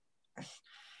 So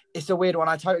it's a weird one.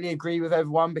 I totally agree with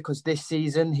everyone, because this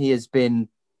season he has been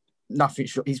nothing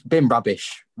short. He's been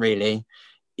rubbish, really.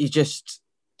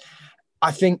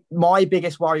 I think my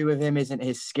biggest worry with him isn't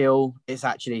his skill. It's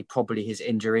actually probably his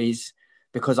injuries,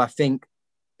 because I think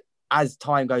as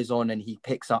time goes on and he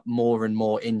picks up more and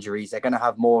more injuries, they're going to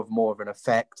have more of an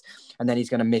effect. And then he's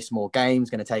going to miss more games,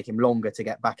 going to take him longer to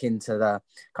get back into the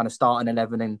kind of starting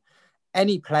 11. And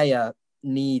any player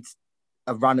needs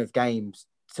a run of games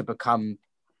to become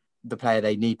the player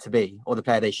they need to be, or the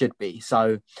player they should be.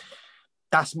 So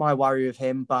that's my worry with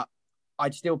him. But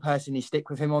I'd still personally stick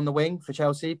with him on the wing for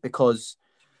Chelsea, because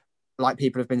like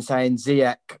people have been saying,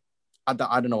 Ziyech, I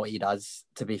don't know what he does,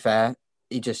 to be fair.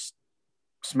 He just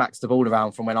smacks the ball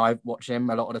around from when I watch him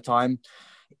a lot of the time.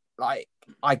 Like,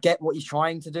 I get what he's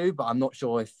trying to do, but I'm not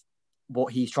sure if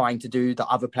what he's trying to do, the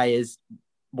other players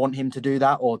want him to do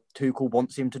that, or Tuchel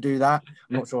wants him to do that.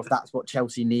 I'm not sure if that's what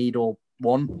Chelsea need or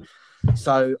want.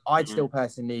 So I'd still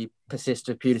personally persist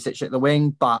with Pulisic at the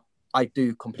wing, but I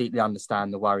do completely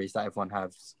understand the worries that everyone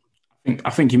has.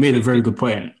 I think you made a very good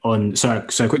point on... So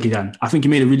quickly, Dan. I think you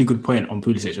made a really good point on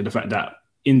Pulisic, and the fact that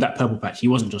in that purple patch, he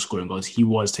wasn't just scoring goals. He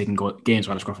was taking games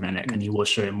by the scruff of their neck, and he was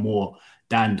showing more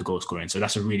than the goal scoring. So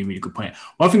that's a really, really good point.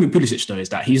 One thing with Pulisic, though, is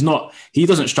that he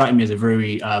doesn't strike me as a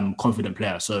very confident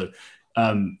player. So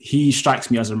he strikes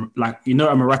me as a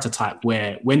Morata type,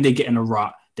 where when they get in a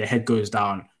rut, their head goes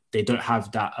down. They don't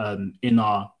have that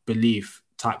inner belief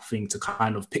type thing to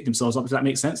kind of pick themselves up, if that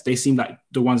makes sense. They seem like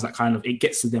the ones that kind of, it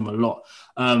gets to them a lot.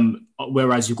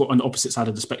 Whereas you've got on the opposite side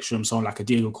of the spectrum, someone like a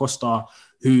Diego Costa,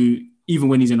 who, even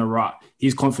when he's in a rut,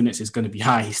 his confidence is going to be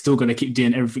high. He's still going to keep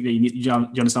doing everything that you need. You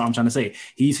understand what I'm trying to say?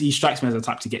 He strikes me as the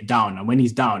type to get down. And when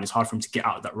he's down, it's hard for him to get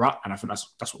out of that rut. And I think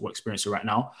that's what we're experiencing right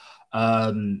now.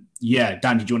 Dan,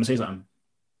 did you want to say something?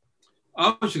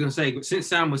 I was just going to say, since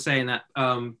Sam was saying that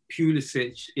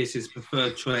Pulisic is his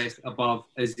preferred choice above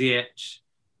Ziyech,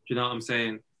 do you know what I'm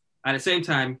saying? At the same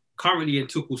time, currently in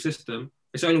Tuchel's system,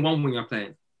 it's only one winger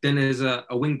playing. Then there's a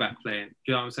wing back playing. Do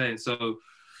you know what I'm saying? So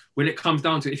when it comes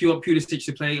down to it, if you want Pulisic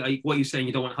to play, what are you saying?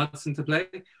 You don't want Hudson to play?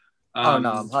 I'm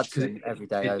Hudson every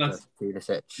day over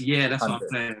Pulisic. Yeah, that's 100. What I'm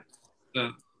saying.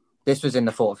 So, this was in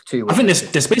the thought of 2 weeks. I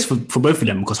think there's space for both of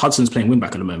them, because Hudson's playing wing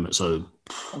back at the moment. So,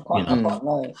 I can't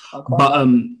lie.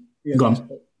 Go on.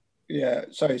 Yeah,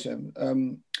 sorry, Sam.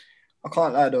 I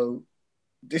can't lie though.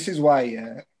 this is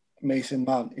why Mason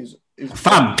Mount is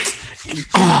fam.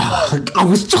 I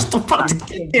was just about to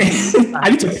get I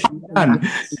need to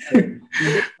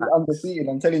undefeated.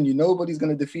 I'm telling you, nobody's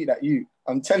gonna defeat that you.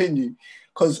 I'm telling you,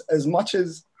 because as much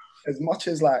as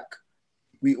like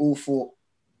we all thought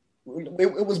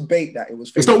it was bait that it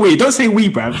was. It's not we. Don't say we,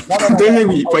 bruv. No. Don't say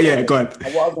we. But yeah, go ahead.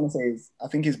 What I was gonna say is, I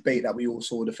think it's bait that we all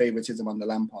saw the favoritism under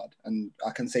Lampard, and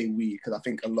I can say we because I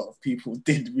think a lot of people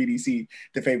did really see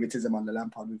the favoritism under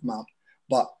Lampard with Mount.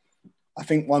 But I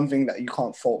think one thing that you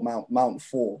can't fault Mount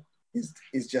for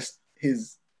is just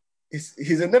his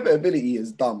inevitability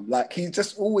is dumb. Like, he's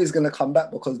just always going to come back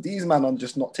because these men are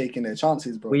just not taking their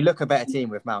chances, bro. We look a better team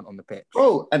with Mount on the pitch.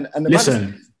 Bro, and the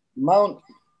listen, Mount,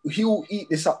 he will eat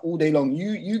this up all day long.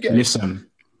 You get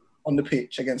on the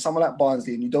pitch against someone like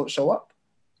Barnsley and you don't show up,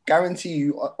 guarantee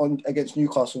you against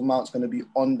Newcastle, Mount's going to be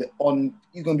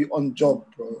he's going to be on job,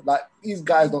 bro. Like, these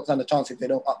guys don't stand a chance if they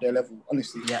don't up their level,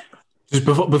 honestly. Yeah. Just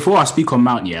before I speak on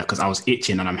Mount, because I was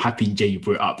itching and I'm happy Jay you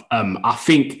brought it up. I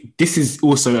think this is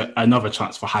also another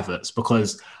chance for Havertz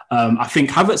because I think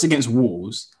Havertz against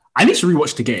Wolves, I need to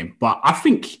rewatch the game, but I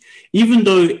think even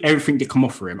though everything did come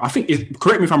off for him, I think,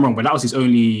 correct me if I'm wrong, but that was his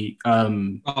only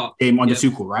game under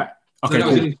Tuchel, right?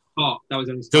 Okay, cool. That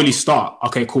was the only start.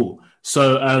 Okay, cool.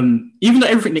 So even though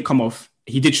everything did come off,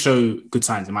 he did show good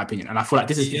signs, in my opinion. And I feel like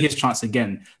this is his chance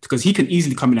again because he can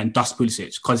easily come in and dust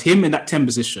Pulisic because him in that 10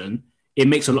 position, it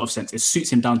makes a lot of sense. It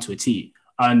suits him down to a T.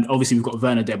 And obviously we've got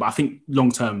Werner there, but I think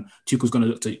long-term, Tuchel's going to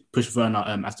look to push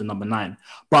Werner as the number 9.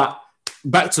 But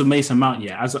back to Mason Mount,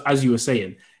 as you were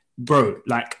saying, bro,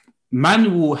 like,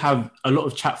 man will have a lot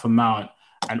of chat for Mount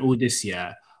and all this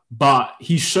year, but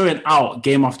he's showing out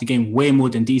game after game way more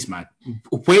than these, man.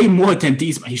 Way more than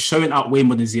these, man. He's showing out way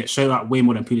more than Ziyech, showing out way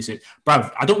more than Pulisic.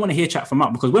 Bruv, I don't want to hear chat for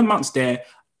Mount because when Mount's there,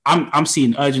 I'm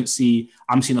seeing urgency.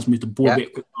 I'm seeing us move the ball a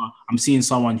bit quicker. I'm seeing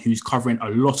someone who's covering a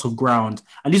lot of ground.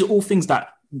 And these are all things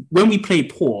that, when we play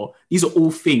poor, these are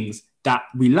all things that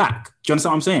we lack. Do you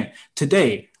understand what I'm saying?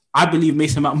 Today, I believe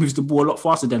Mason Mount moves the ball a lot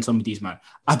faster than some of these, man.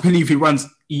 I believe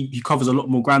he covers a lot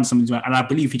more ground than some of these, man. And I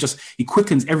believe he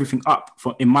quickens everything up,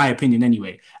 in my opinion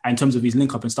anyway, in terms of his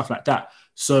link up and stuff like that.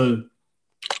 So,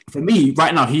 for me,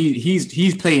 right now, he's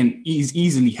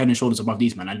easily head and shoulders above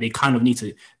these, man. And they kind of need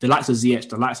to, the likes of Ziyech,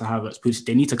 the likes of Havertz,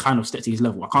 they need to kind of step to his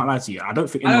level. I can't lie to you. I don't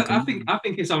think... I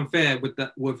think it's unfair with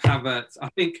Havertz. I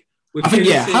think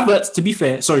Havertz, to be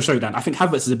fair... Sorry, Dan. I think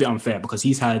Havertz is a bit unfair because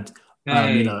he's had...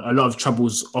 a lot of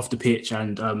troubles off the pitch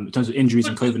and in terms of injuries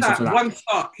and COVID and stuff like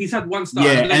that. He's had one start.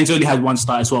 Yeah, and he's only had one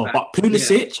start as well. But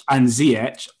Pulisic and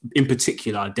Ziyech, in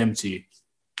particular, them two.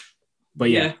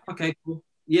 But yeah. Okay, cool.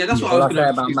 Yeah, that's what I was going to say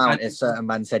about Mount is certain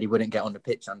man said he wouldn't get on the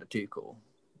pitch under Tuchel.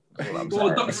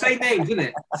 Well, don't say names,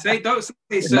 innit? Don't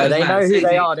say certain No, they know man, who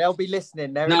they are. They'll be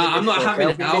listening. No, I'm not having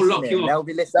it. I'll lock you up. They'll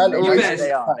be listening. They know who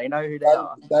they are. They know who they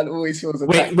are. That always feels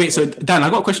Wait. So Dan, I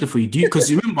got a question for you. Do you? Because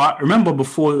you remember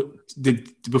before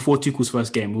Tuchel's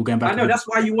first game, we were going back. I know that's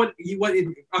why you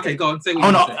wanted. Okay, go on. Say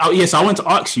what yes, I want to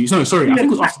ask you. No, sorry. I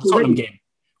think it was after the Tottenham game.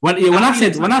 When I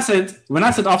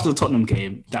said after the Tottenham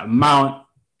game that Mount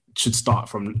should start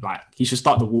he should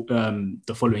start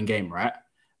the following game, right,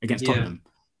 against Tottenham.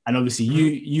 And obviously,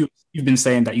 you've been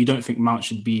saying that you don't think Mount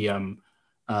should be, a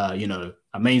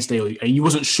mainstay, and you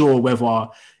wasn't sure whether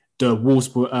the Wolves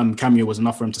cameo was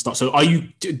enough for him to start. So,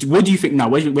 what do you think now?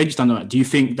 Where do you stand on that? Do you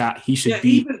think that he should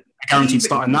be a guaranteed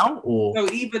starter now, or no?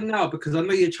 Even now, because I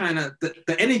know you're trying to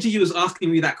the energy you was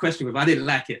asking me that question with, I didn't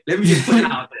like it. Let me just put it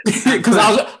out there. Because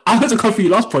I was to come for you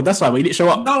last point. That's why we didn't show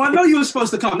up. No, I know you were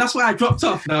supposed to come. That's why I dropped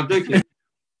off. No, I'm joking.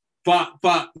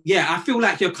 But yeah, I feel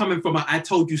like you're coming from a "I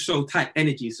told you so" type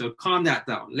energy. So calm that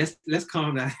down. Let's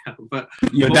calm that down. But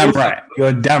you're damn right.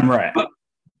 You're damn right.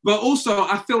 But also,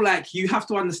 I feel like you have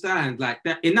to understand, like,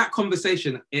 that in that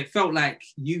conversation, it felt like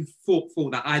you thought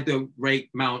that I don't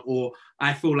rate Mount, or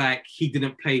I feel like he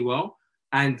didn't play well.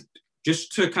 And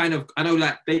just to kind of, I know,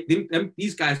 like,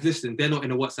 these guys listen, they're not in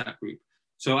a WhatsApp group.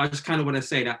 So I just kind of want to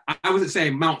say that I wasn't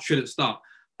saying Mount shouldn't start.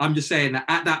 I'm just saying that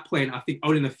at that point, I think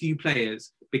only a few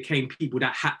players became people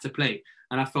that had to play.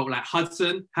 And I felt like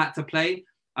Hudson had to play.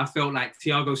 I felt like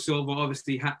Thiago Silva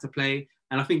obviously had to play.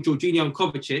 And I think Jorginho and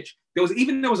Kovacic, there was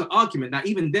an argument that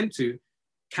even them two,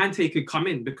 Kante could come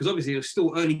in because obviously it was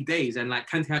still early days and like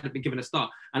Kante hadn't been given a start.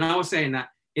 And I was saying that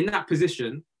in that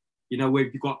position, where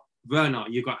you've got Werner,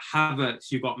 you've got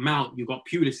Havertz, you've got Mount, you've got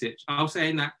Pulisic, I was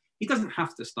saying that he doesn't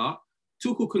have to start.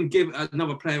 Tuchel can give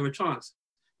another player a chance.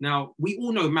 Now, we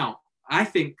all know Mount. I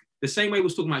think the same way we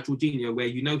was talking about Jorginho, where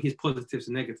his positives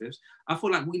and negatives, I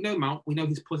feel like we know Mount, we know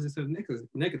his positives and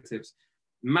negatives.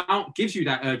 Mount gives you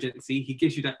that urgency, he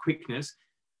gives you that quickness.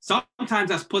 sometimes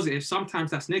that's positive,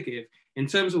 sometimes that's negative. In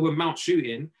terms of when Mount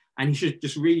shooting, and he should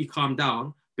just really calm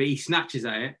down, but he snatches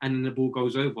at it and then the ball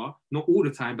goes over. Not all the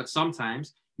time, but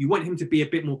sometimes you want him to be a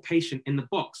bit more patient in the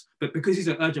box. But because he's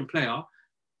an urgent player,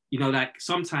 you know, like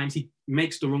sometimes he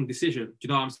makes the wrong decision. Do you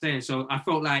know what I'm saying? So I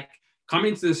felt like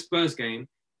coming to the Spurs game,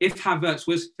 if Havertz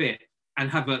was fit, and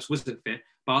Havertz wasn't fit,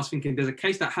 but I was thinking there's a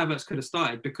case that Havertz could have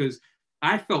started, because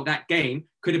I felt that game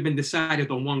could have been decided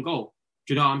on one goal.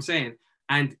 Do you know what I'm saying?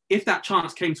 And if that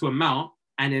chance came to a Mount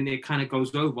and then it kind of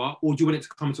goes over, or do you want it to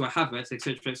come to a Havertz,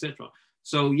 etc., etc.?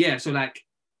 So yeah, so like,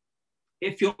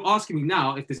 if you're asking me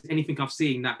now if there's anything I've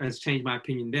seen that has changed my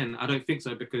opinion, then I don't think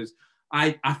so, because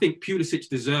I think Pulisic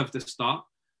deserved the start.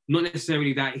 Not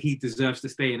necessarily that he deserves to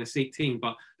stay in a City team,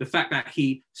 but the fact that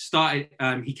he started,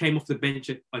 he came off the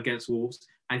bench against Wolves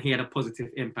and he had a positive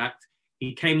impact.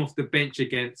 He came off the bench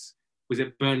against, was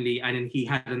it Burnley, and then he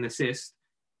had an assist.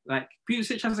 Like,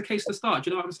 Pulisic has a case to start. Do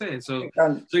you know what I'm saying? So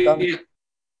yeah,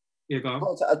 go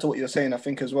on. To add to what you're saying, I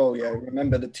think as well, yeah,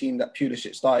 remember the team that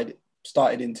Pulisic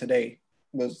started in today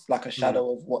was like a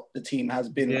shadow of what the team has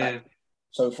been like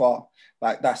so far.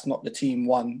 Like, that's not the team,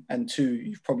 one, and two,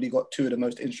 you've probably got two of the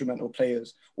most instrumental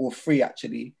players, or three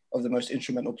actually, of the most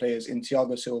instrumental players in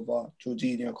Thiago Silva,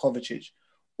 Jorginho, Kovacic,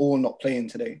 all not playing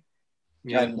today.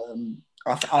 Yeah. And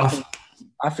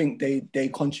I think they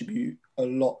contribute a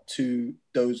lot to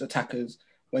those attackers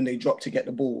when they drop to get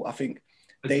the ball. I think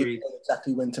they know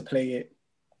exactly when to play it.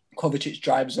 Kovacic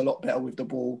drives a lot better with the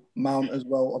ball. Mount as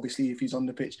well, obviously, if he's on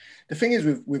the pitch. The thing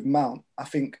is with Mount, I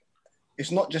think it's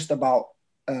not just about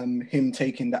him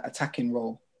taking that attacking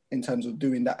role in terms of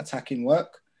doing that attacking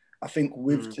work. I think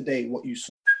with today, what you saw.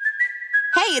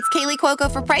 Hey, it's Kaylee Cuoco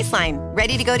for Priceline.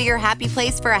 Ready to go to your happy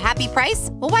place for a happy price?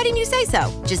 Well, why didn't you say so?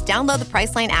 Just download the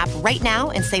Priceline app right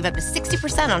now and save up to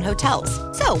 60% on hotels.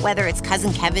 So whether it's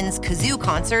Cousin Kevin's Kazoo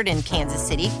Concert in Kansas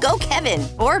City, go Kevin,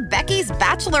 or Becky's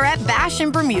Bachelorette Bash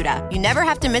in Bermuda, you never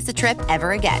have to miss a trip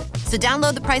ever again. So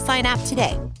download the Priceline app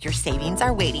today. Your savings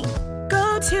are waiting.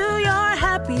 Go to your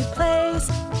happy place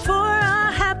for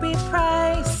a happy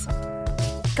price.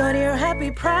 Go to your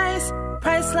happy price,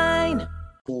 Priceline.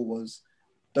 Was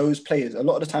those players, a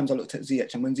lot of the times I looked at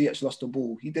Ziyech, and when Ziyech lost the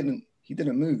ball, he didn't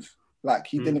move. Like,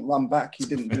 he didn't run back. He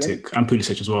didn't do anything. And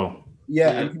Pulisic as well.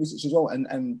 Yeah, and Pulisic as well.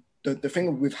 And the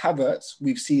thing with Havertz,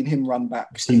 we've seen him run back.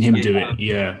 We've seen him do it,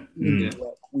 yeah.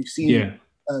 We've seen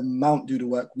Mount do the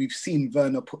work. We've seen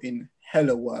Werner put in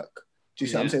hella work. Do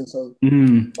you see what I'm saying? So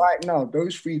right now,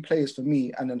 those three players for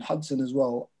me, and then Hudson as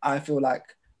well, I feel like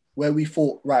where we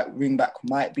thought right wing back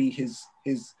might be his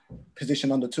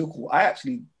position under Tuchel, I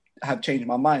actually have changed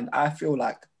my mind. I feel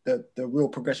like the real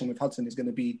progression with Hudson is going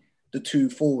to be the two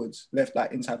forwards, left,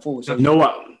 like inside forwards. So you know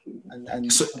what?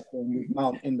 And with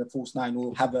Mount in the false nine,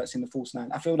 or Havertz in the false nine.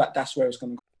 I feel like that's where it's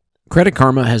going to go. Credit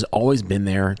Karma has always been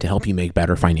there to help you make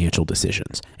better financial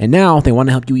decisions. And now they want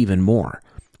to help you even more.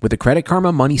 With the Credit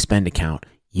Karma Money Spend account,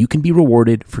 you can be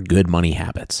rewarded for good money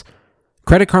habits.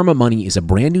 Credit Karma Money is a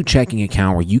brand new checking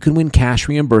account where you can win cash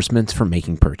reimbursements for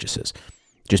making purchases.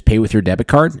 Just pay with your debit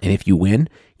card, and if you win,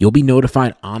 you'll be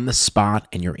notified on the spot,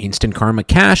 and your Instant Karma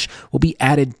cash will be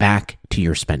added back to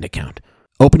your spend account.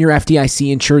 Open your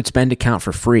FDIC insured spend account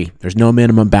for free. There's no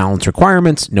minimum balance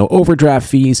requirements, no overdraft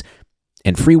fees,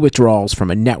 and free withdrawals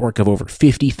from a network of over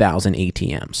 50,000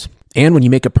 ATMs. And when you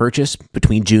make a purchase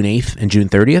between June 8th and June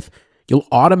 30th, you'll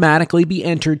automatically be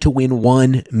entered to win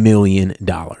 $1 million.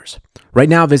 Right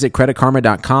now, visit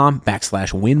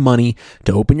creditkarma.com/winmoney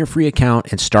to open your free account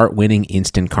and start winning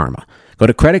instant karma. Go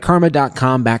to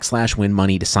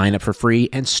creditkarma.com/winmoney to sign up for free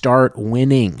and start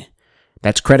winning.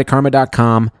 That's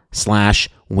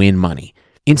creditkarma.com/winmoney.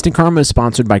 Instant Karma is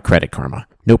sponsored by Credit Karma.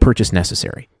 No purchase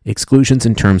necessary. Exclusions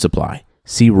and terms apply.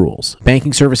 See rules.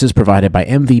 Banking services provided by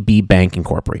MVB Bank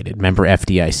Incorporated. Member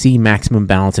FDIC. Maximum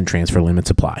balance and transfer limits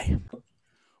apply.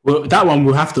 Well, that one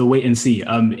we'll have to wait and see.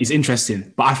 It's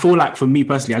interesting. But I feel like, for me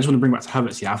personally, I just want to bring back to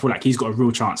Havertz here. I feel like he's got a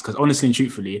real chance, because honestly and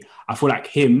truthfully, I feel like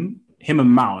him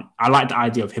and Mount, I like the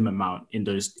idea of him and Mount in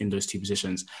those two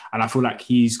positions. And I feel like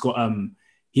he's got a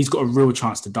real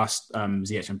chance to dust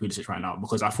Ziyech and Pulisic right now,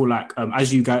 because I feel like,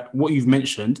 as you got what you've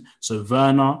mentioned, so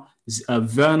Werner,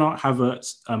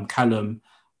 Havertz, Callum,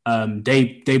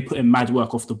 they put in mad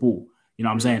work off the ball. You know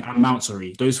what I'm saying? And Mount,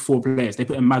 sorry, those four players, they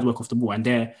put in mad work off the ball, and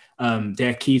they're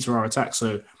key to our attack.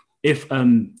 So if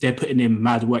they're putting in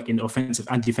mad work in the offensive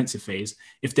and defensive phase,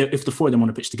 if the four of them on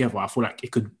the pitch together, I feel like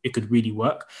it could really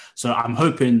work. So I'm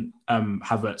hoping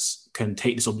Havertz can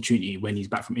take this opportunity when he's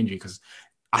back from injury, because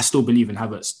I still believe in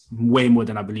Havertz way more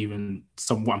than I believe in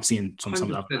what I'm seeing from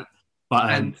some of that. But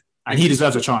and he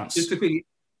deserves a chance. Just to quickly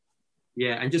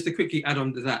add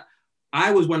on to that,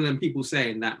 I was one of them people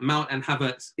saying that Mount and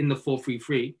Havertz in the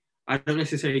 4-3-3, I don't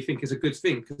necessarily think is a good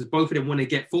thing because both of them want to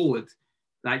get forward.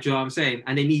 Like, do you know what I'm saying?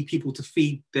 And they need people to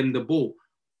feed them the ball.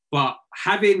 But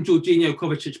having Jorginho,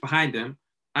 Kovacic behind them,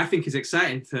 I think is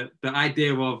exciting. The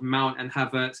idea of Mount and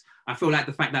Havertz. I feel like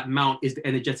the fact that Mount is the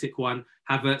energetic one,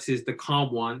 Havertz is the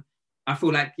calm one. I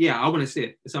feel like, I want to see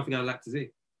it. It's something I'd like to see.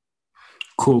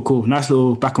 Cool. Nice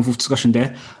little back and forth discussion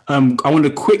there. I want to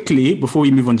quickly, before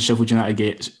we move on to Sheffield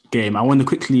United game, I want to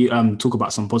quickly talk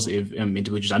about some positive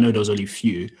individuals. I know there was only a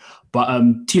few, but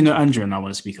Tino Anjorin I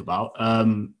want to speak about.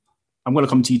 I'm going to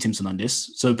come to you, Timson, on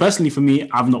this. So personally, for me,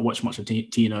 I've not watched much of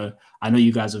Tino. I know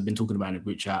you guys have been talking about it in the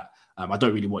group chat. I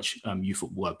don't really watch youth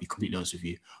football, I'll be completely honest with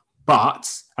you. I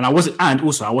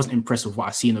wasn't impressed with what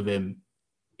I've seen of him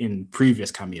in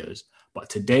previous cameos. But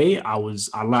today, I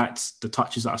liked the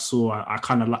touches that I saw.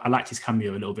 I liked his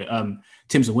cameo a little bit.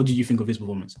 Timson, what did you think of his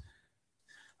performance?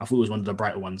 I thought it was one of the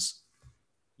brighter ones.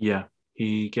 Yeah,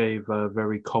 he gave a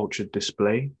very cultured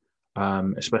display,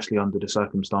 especially under the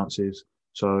circumstances.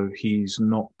 So he's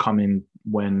not coming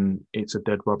when it's a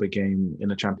dead rubber game in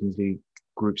the Champions League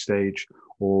group stage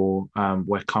or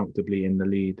we're comfortably in the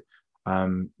lead.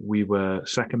 We were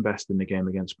second best in the game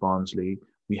against Barnsley.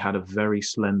 We had a very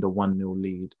slender 1-0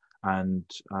 lead and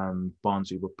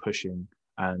Barnsley were pushing.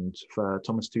 And for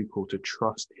Thomas Tuchel to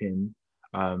trust him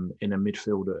in a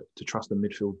midfielder, to trust the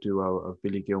midfield duo of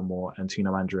Billy Gilmour and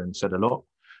Tino Anjorin said a lot.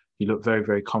 He looked very,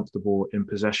 very comfortable in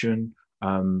possession.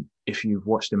 If you've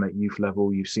watched him at youth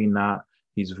level, you've seen that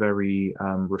he's very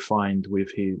refined with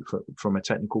from a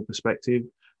technical perspective,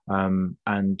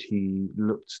 and he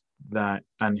looked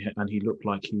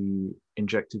like he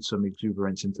injected some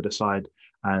exuberance into the side,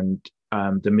 and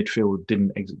the midfield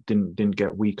didn't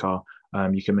get weaker.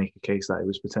 You can make a case that it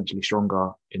was potentially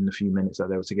stronger in the few minutes that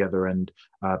they were together, and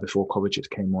before Kovacic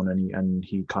came on, and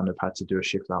he kind of had to do a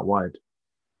shift out wide.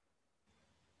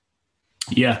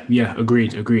 Yeah,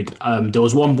 agreed. There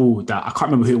was one ball that I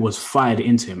can't remember who it was fired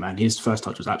into him, and his first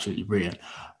touch was absolutely brilliant.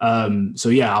 I was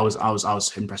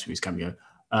impressed with his cameo.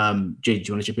 Jay, do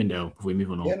you want to chip in there before we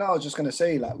move on? Yeah, no, I was just going to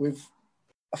say, like,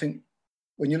 I think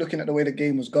when you're looking at the way the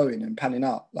game was going and panning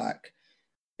out, like,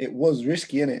 it was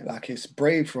risky, innit? Like, it's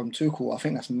brave from Tuchel. I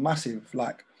think that's massive.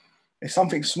 Like, it's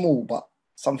something small, but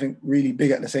something really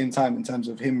big at the same time in terms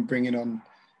of him bringing on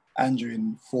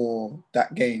Anjorin for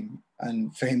that game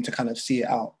and for him to kind of see it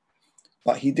out.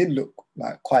 But he did look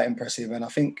like quite impressive. And I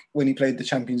think when he played the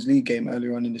Champions League game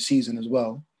earlier on in the season as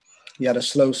well, he had a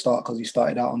slow start because he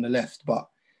started out on the left. But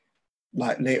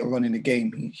like later on in the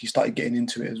game, he started getting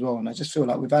into it as well. And I just feel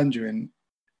like with Anjorin,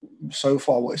 so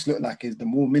far what it's looked like is the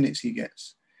more minutes he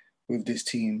gets with this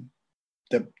team,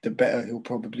 the better he'll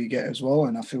probably get as well.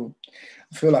 And I feel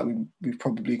like we've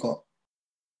probably got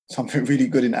something really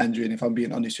good in Anjorin, if I'm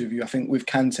being honest with you. I think with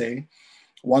Kante,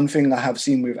 one thing I have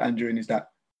seen with Anjorin is that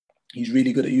he's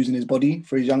really good at using his body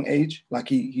for his young age. Like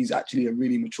he's actually a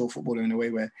really mature footballer in a way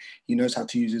where he knows how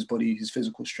to use his body, his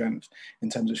physical strength in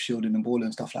terms of shielding the ball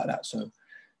and stuff like that. So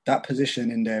that position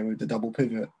in there with the double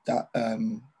pivot,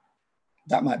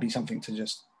 that might be something to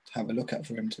just have a look at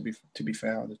for him, to be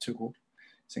fair, on the Tuchel.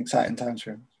 It's exciting times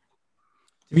for him.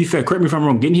 To be fair, correct me if I'm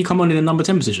wrong, didn't he come on in the number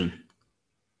 10 position?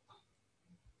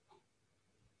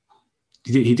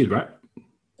 He did, right?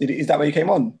 Is that where he came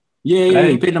on? Yeah,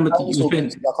 he played number 10. I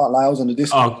can't lie, I was on the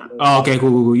Discord. Oh, okay,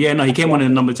 cool. Yeah, no, he came on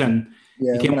in number 10.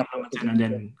 Yeah, he came on number 10 and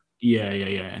then,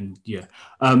 yeah.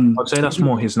 I'd say that's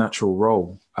more his natural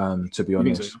role, to be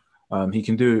honest. So? He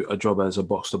can do a job as a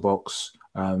box-to-box,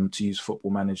 to use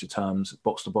football manager terms.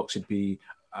 Box-to-box would be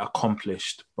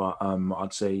accomplished, but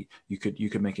I'd say you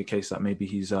could make a case that maybe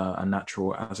he's a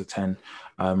natural as a 10,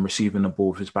 receiving the ball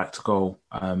with his back to goal,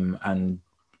 and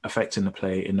affecting the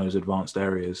play in those advanced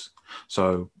areas.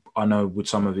 So I know with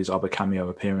some of his other cameo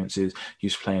appearances,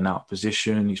 he's playing out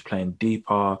position, he's playing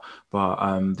deeper,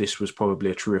 but this was probably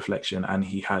a true reflection. And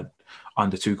he had,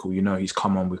 under Tuchel, he's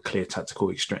come on with clear tactical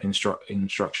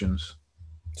instructions.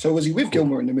 So was he with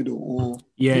Gilmour in the middle? Or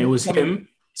yeah, it was him.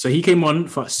 So he came on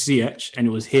for CH and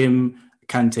it was him,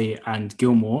 Kante and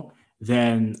Gilmour.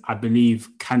 Then I believe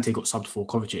Kante got subbed for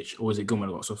Kovacic, or was it Gilmour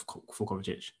that got subbed for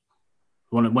Kovacic?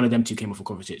 One of them two came off for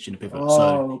Kovacic in the pivot.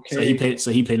 Okay.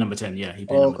 So he played number 10. Yeah, he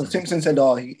played. Oh, because Simpson said,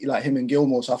 he like him and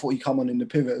Gilmour. So I thought he'd come on in the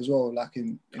pivot as well, like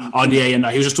in No,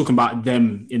 he was just talking about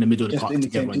them in the middle of the park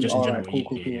together, just in general. Right,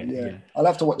 cool. Yeah. I'll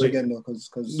have to watch again though, because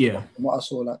from what I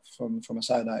saw, like from a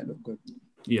side eye, it looked good.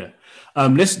 Yeah.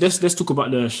 Let's talk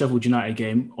about the Sheffield United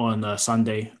game on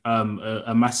Sunday.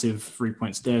 A massive 3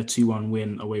 points there, 2-1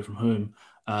 win away from home.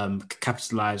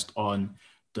 Capitalised on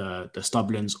the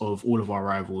stubborns of all of our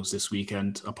rivals this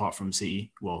weekend, apart from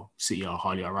City. Well, City are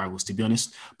hardly our rivals, to be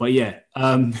honest. But yeah,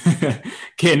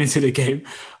 getting into the game,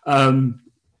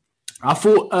 I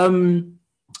thought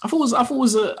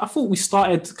we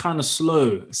started kind of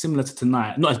slow, similar to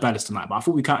tonight. Not as bad as tonight, but I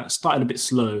thought we kind of started a bit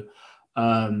slow.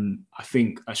 I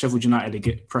think Sheffield United, they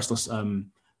pressed us high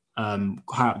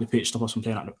up the pitch, stop us from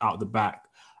playing out the back,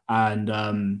 and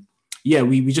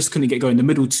we just couldn't get going. The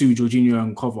middle two, Jorginho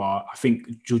and Kovar, I think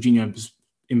Jorginho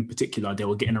in particular, they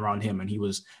were getting around him, and he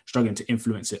was struggling to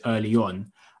influence it early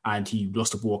on, and he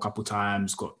lost the ball a couple of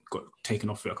times, got taken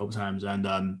off it a couple of times, and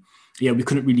we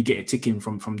couldn't really get it ticking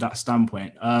from that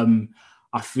standpoint.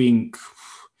 I think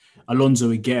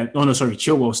Alonso again. Oh no, sorry,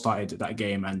 Chilwell started that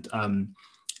game and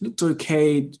looked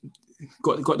okay.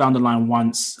 Got down the line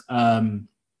once.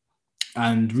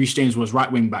 And Reece James was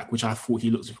right wing back, which I thought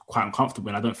he looked quite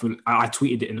uncomfortable. And I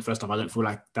tweeted it in the first half. I don't feel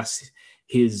like that's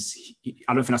I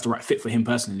don't think that's the right fit for him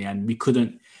personally. And we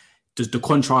couldn't. The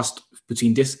contrast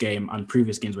between this game and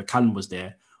previous games where Callum was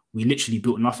there, we literally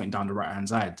built nothing down the right hand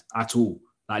side at all.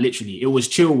 Like literally, it was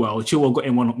Chilwell. Chilwell got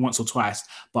in once or twice,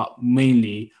 but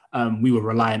mainly we were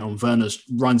relying on Werner's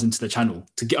runs into the channel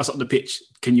to get us up the pitch.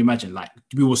 Can you imagine? Like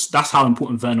that's how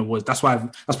important Werner was. That's part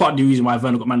of the reason why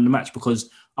Werner got man of the match, because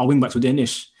our wing backs were doing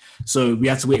this. So we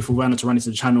had to wait for Werner to run into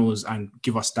the channels and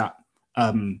give us that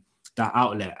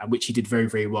outlet, which he did very,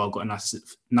 very well. Got a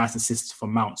nice assist for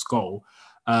Mount's goal.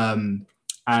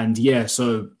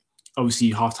 So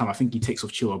obviously half time, I think he takes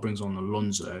off Chilwell, brings on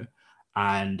Alonso,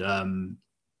 and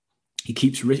he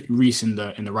keeps Reece in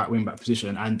the right wing back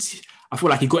position. And I feel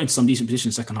like he got into some decent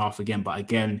positions second half again, but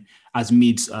again, as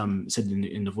Meads said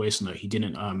in the voice note, he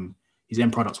didn't. His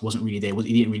end product wasn't really there.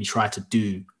 He didn't really try to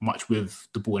do much with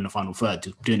the ball in the final third,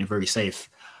 doing it very safe.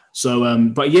 So,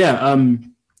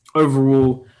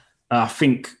 overall, I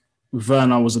think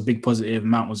Werner was a big positive.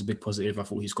 Mount was a big positive. I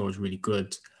thought his goal was really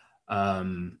good.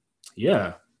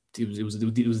 It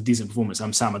was a decent performance.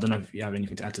 Sam, I don't know if you have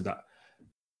anything to add to that.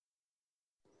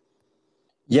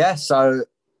 Yeah, so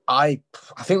I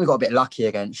think we got a bit lucky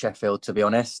against Sheffield, to be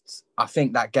honest. I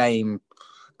think that game,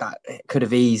 that it could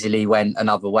have easily went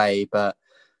another way, but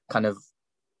kind of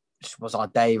was our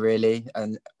day really,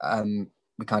 and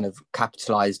we kind of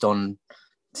capitalised on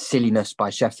silliness by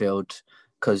Sheffield,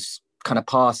 because kind of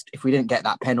past, if we didn't get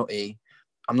that penalty,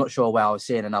 I'm not sure where I was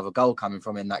seeing another goal coming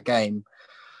from in that game.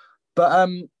 But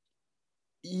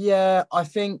I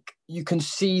think you can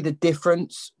see the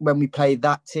difference when we played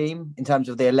that team in terms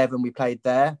of the 11 we played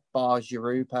there, bar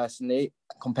Giroud personally,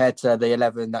 compared to the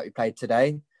 11 that we played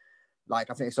today. Like,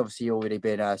 I think it's obviously already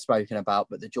been spoken about,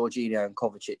 but the Jorginho and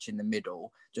Kovacic in the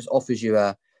middle just offers you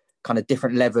a kind of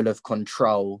different level of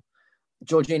control.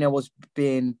 Jorginho was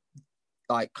being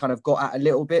like kind of got at a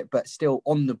little bit, but still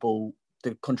on the ball.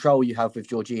 The control you have with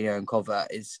Jorginho and Kova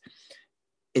is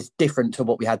different to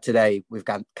what we had today with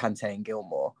Kante and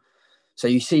Gilmour. So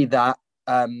you see that.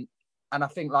 And I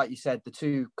think, like you said, the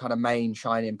two kind of main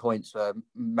shining points were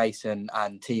Mason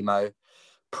and Timo.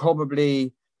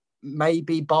 Probably,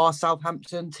 maybe bar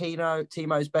Southampton,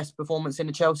 Timo's best performance in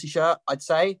a Chelsea shirt, I'd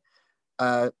say.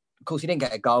 Of course, he didn't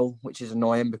get a goal, which is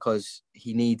annoying because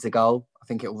he needs a goal. I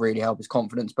think it will really help his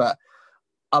confidence. But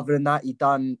other than that, he'd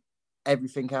done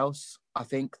everything else, I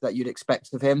think, that you'd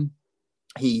expect of him.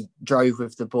 He drove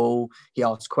with the ball. He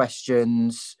asked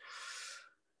questions.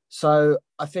 So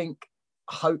I think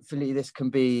hopefully this can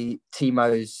be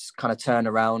Timo's kind of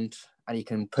turnaround and he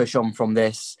can push on from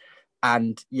this.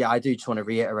 And yeah, I do just want to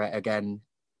reiterate again,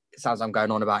 it sounds like I'm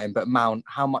going on about him, but Mount,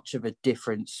 how much of a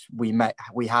difference we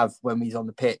have when he's on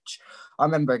the pitch. I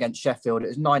remember against Sheffield, it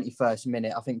was 91st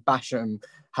minute. I think Basham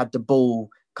had the ball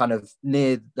kind of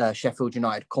near the Sheffield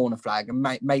United corner flag and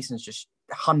Mason's just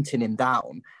hunting him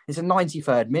down. It's a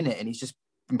 93rd minute and he's just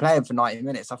been playing for 90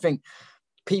 minutes. I think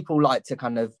people like to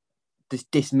kind of just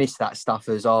dismiss that stuff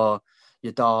as,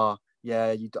 it's all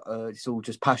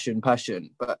just passion.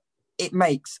 But it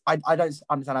makes, I don't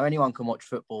understand how anyone can watch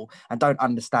football and don't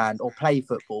understand or play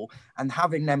football, and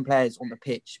having them players on the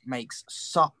pitch makes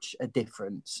such a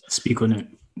difference. Speak on it.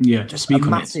 Yeah, just speak a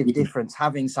on massive it. difference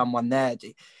having someone there.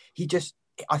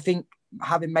 I think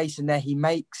having Mason there, he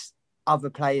makes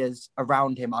other players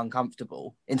around him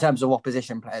uncomfortable in terms of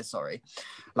opposition players, sorry.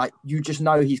 Like, you just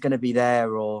know he's going to be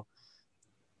there, or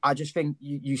I just think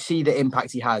you see the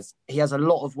impact he has. He has a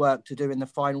lot of work to do in the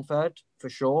final third, for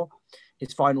sure.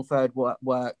 His final third play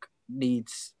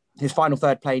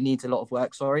needs a lot of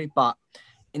work, sorry. But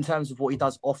in terms of what he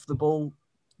does off the ball,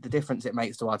 the difference it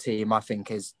makes to our team, I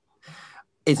think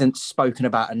isn't spoken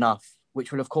about enough,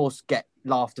 which will of course get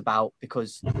laughed about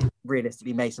because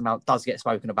realistically Mason Mount does get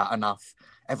spoken about enough.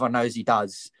 Everyone knows he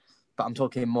does. but I'm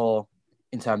talking more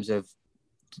in terms of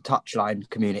touchline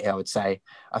community, I would say.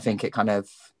 I think it kind of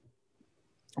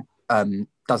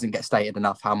doesn't get stated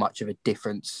enough how much of a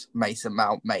difference Mason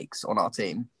Mount makes on our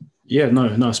team. Yeah,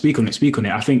 no, speak on it.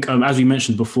 I think, as we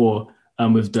mentioned before,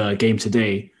 with the game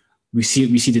today, we see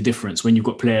the difference when you've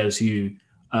got players who,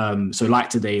 so like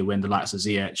today when the likes of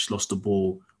Ziyech lost the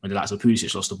ball, when the likes of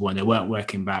Pulisic lost the ball and they weren't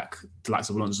working back, the likes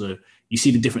of Alonso, you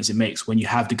see the difference it makes when you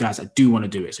have the guys that do want to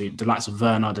do it. So the likes of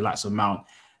Werner, the likes of Mount,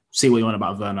 say what you want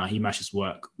about Werner, he matches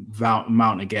work.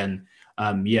 Mount again,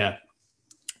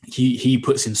 he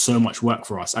puts in so much work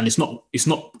for us, and it's not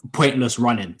pointless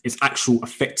running, it's actual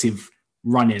effective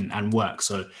running and work.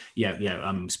 So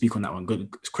speak on that one. Good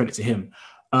credit to him.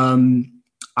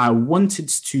 I wanted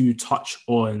to touch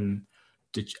on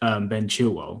the Ben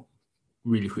Chilwell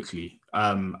really quickly.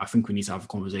 I think we need to have a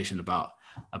conversation about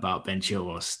Ben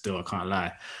Chilwell still, I can't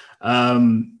lie.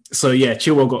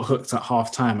 Chilwell got hooked at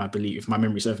half time, I believe, if my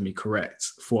memory serves me correct,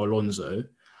 for Alonso.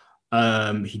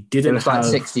 He didn't. It was like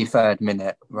 63rd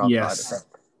minute. Yes.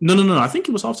 No. I think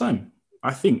it was half time.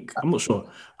 I'm not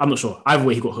sure. Either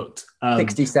way, he got hooked.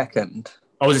 62nd.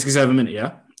 Oh, was it 67 minute?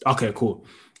 Yeah. Okay, cool.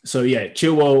 So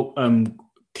Chilwell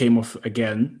came off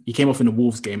again. He came off in the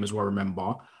Wolves game as well,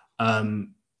 remember.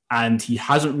 And he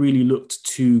hasn't really looked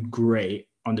too great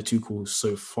under Tuchel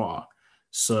so far.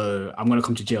 So I'm going to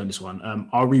come to Jay on this one.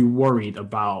 Are we worried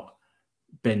about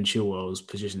Ben Chilwell's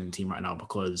position in the team right now?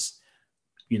 Because,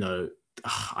 I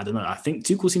don't know. I think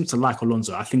Tuchel seems to like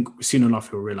Alonso. I think soon enough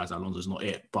he'll realise that Alonso's not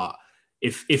it. But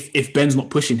if Ben's not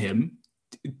pushing him,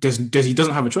 he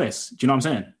doesn't have a choice. Do you know what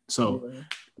I'm saying? So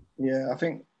I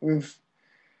think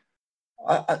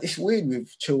it's weird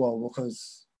with Chilwell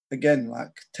because, again,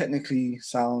 like technically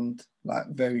sound, like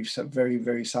very, very,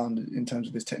 very sound in terms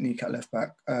of his technique at left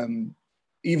back.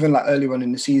 Even like earlier on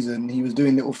in the season, he was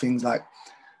doing little things like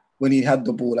when he had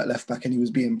the ball at left back and he was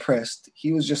being pressed,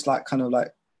 he was just like kind of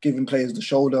like giving players the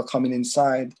shoulder, coming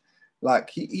inside.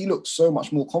 Like he looked so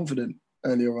much more confident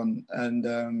earlier on.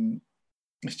 And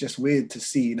it's just weird to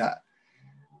see that,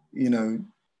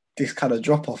 this kind of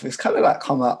drop off. It's kind of like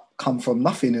come from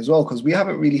nothing as well, because we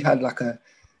haven't really had like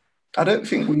I don't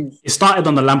think we've... It started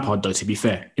on the Lampard, though, to be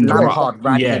fair. Lampard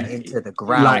ran him into the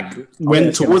ground. Like,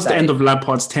 when towards the end of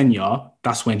Lampard's tenure,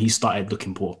 that's when he started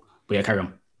looking poor. But yeah, carry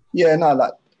on. Yeah, no,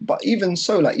 like, but even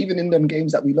so, like, even in them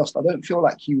games that we lost, I don't feel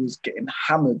like he was getting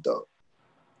hammered, though.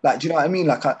 Like, do you know what I mean?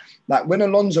 Like when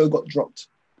Alonso got dropped,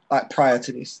 like, prior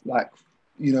to this, like,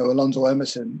 Alonso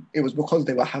Emerson, it was because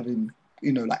they were having...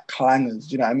 like clangers.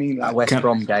 Do you know what I mean? Like West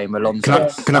Brom game, Alonso.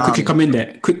 Can I quickly come in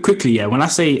there? Quickly, yeah. When I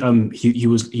say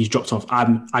he's dropped off,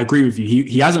 I agree with you.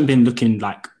 He hasn't been looking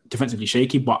like defensively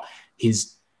shaky, but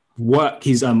his work,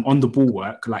 his on the ball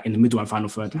work, like in the middle and final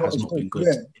third, has not been good.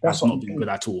 Yeah, that's not been good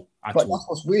at all. But that's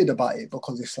what's weird about it,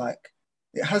 because it's like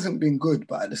it hasn't been good,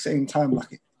 but at the same time,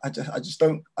 like I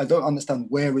don't understand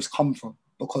where it's come from,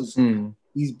 because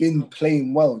he's been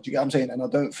playing well. Do you get what I'm saying? And I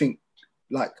don't think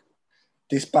like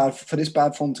this bad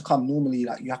form to come, normally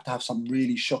like you have to have some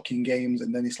really shocking games,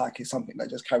 and then it's something that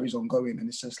just carries on going, and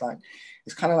it's just like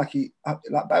it's kind of like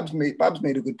Babs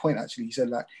made a good point actually. He said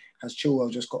like, has Chilwell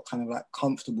just got kind of like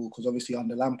comfortable, because obviously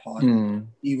under Lampard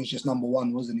he was just number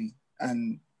one, wasn't he?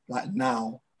 And like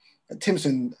now,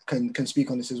 Timson can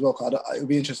speak on this as well, because it would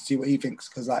be interesting to see what he thinks,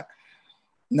 because like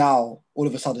now all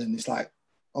of a sudden it's like,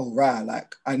 oh right,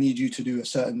 like I need you to do a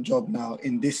certain job now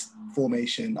in this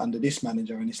formation under this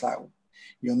manager, and it's like,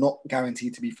 you're not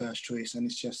guaranteed to be first choice. And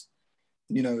it's just,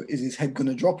 is his head going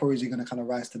to drop, or is he going to kind of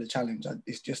rise to the challenge?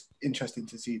 It's just interesting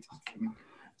to see.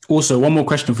 Also, one more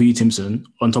question for you, Timson,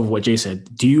 on top of what Jay said.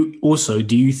 Do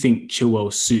you think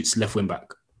Chilwell suits left wing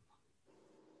back?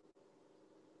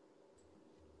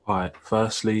 All right.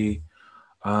 Firstly,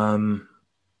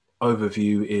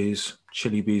 overview is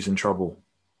Chili B's in trouble.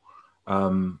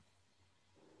 In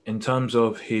terms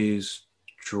of his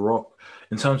drop,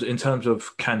 in terms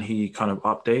of can he kind of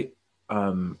update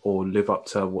or live up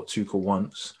to what Tuchel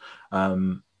wants,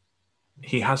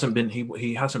 he hasn't been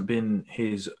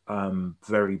his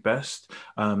very best.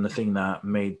 The thing that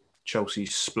made Chelsea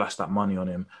splash that money on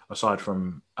him, aside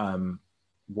from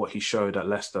what he showed at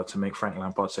Leicester to make Frank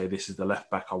Lampard say, this is the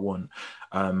left back I want,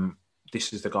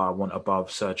 this is the guy I want above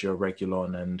Sergio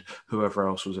Reguilon and whoever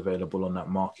else was available on that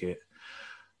market.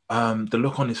 The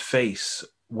look on his face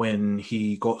when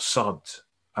he got subbed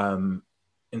in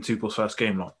Tuchel's first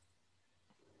game, like,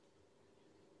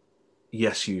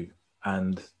 yes, you.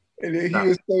 And he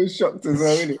was so shocked as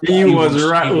well, isn't he? He was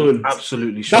rattled.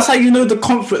 Absolutely shocked. That's how you know the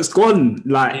comfort's gone.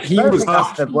 Like, he was...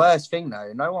 That's the worst thing,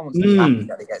 though. No one was happy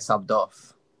that he gets subbed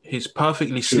off. His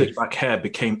perfectly slicked back hair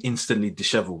became instantly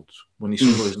dishevelled when he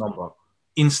saw his number.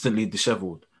 instantly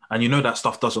dishevelled. And you know that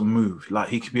stuff doesn't move. Like,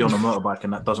 he could be on a motorbike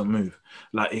and that doesn't move.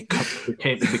 Like, it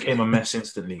became a mess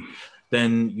instantly.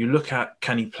 Then you look at,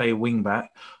 can he play wing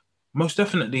back? Most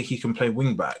definitely he can play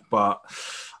wing back, but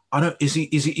is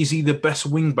he the best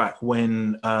wing back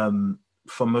when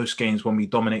for most games when we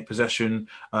dominate possession?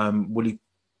 Will he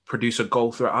produce a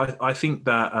goal threat? I think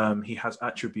that he has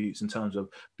attributes in terms of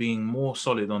being more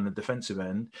solid on the defensive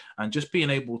end and just being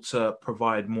able to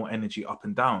provide more energy up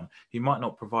and down. He might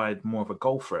not provide more of a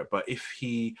goal threat, but if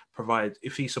he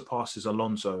surpasses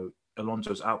Alonso's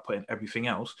output and everything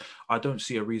else, I don't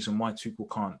see a reason why Tuchel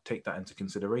can't take that into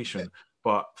consideration.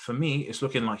 But for me, it's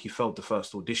looking like he failed the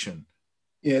first audition.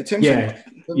 Yeah, Tim.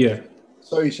 Yeah.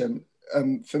 Sorry, Shem.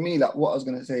 For me, like, what I was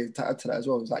going to say to add to that as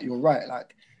well is that you're right.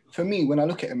 Like, for me, when I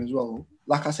look at him as well,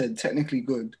 like I said, technically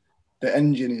good. The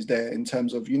engine is there in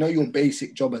terms of, your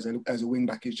basic job as a wing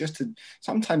back is just to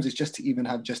even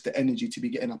have just the energy to be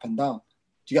getting up and down.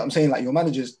 Do you get what I'm saying? Like, your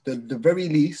managers, the very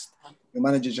least, your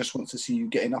manager just wants to see you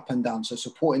getting up and down. So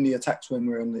supporting the attacks when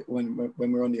we're on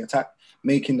the attack,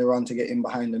 making the run to get in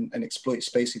behind and exploit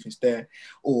space if it's there,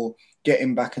 or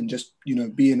getting back and just,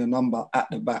 being a number at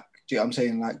the back. Do you know what I'm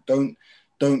saying? Like, don't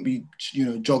be,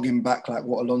 jogging back like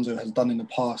what Alonso has done in the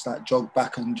past, like jog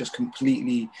back and just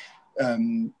completely,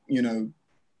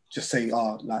 just say,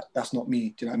 like, that's not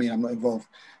me. Do you know what I mean? I'm not involved.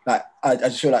 Like, I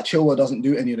just feel like Chilwell doesn't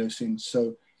do any of those things.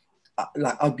 So,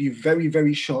 I'd be very,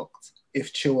 very shocked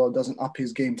if Chilwell doesn't up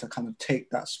his game to kind of take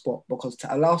that spot, because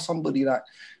to allow somebody like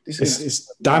this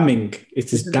is damning.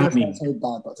 It is damning. So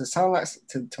bad, but to sound like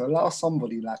to allow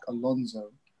somebody like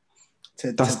Alonso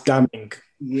that's damning.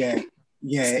 Yeah.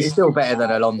 He's still better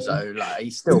than Alonso. Like,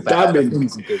 he's still better than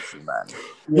things he gives you, man.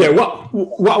 Yeah,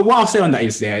 what I'll say on that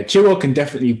is, Chilwell can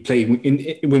definitely play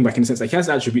in wing back in the sense that he has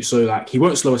attributes. So, like, he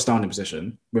won't slow us down in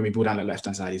possession when we ball down the left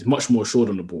hand side. He's much more assured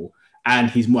on the ball, and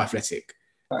he's more athletic.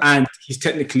 And he's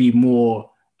technically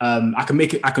more. I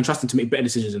can trust him to make better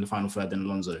decisions in the final third than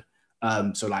Alonso.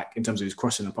 So, like, in terms of his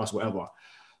crossing and pass, whatever.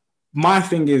 My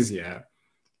thing is,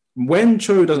 when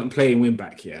Cho doesn't play in wing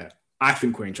back, I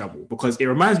think we're in trouble, because it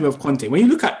reminds me of Conte. When you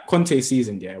look at Conte's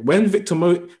season, when Victor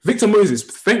Moses,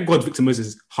 thank God Victor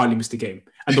Moses hardly missed a game,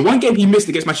 and the one game he missed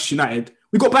against Manchester United,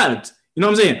 we got battered. You know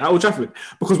what I'm saying? At Old Trafford,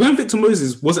 because when Victor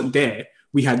Moses wasn't there,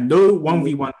 we had no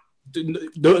 1v1.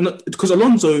 Because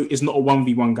Alonso is not a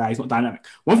 1v1 guy, he's not dynamic.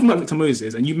 One thing about Victor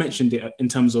Moses, and you mentioned it in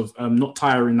terms of not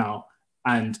tiring out,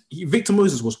 and Victor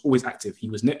Moses was always active. He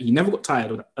never got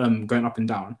tired of going up and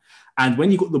down. And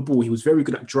when he got the ball, he was very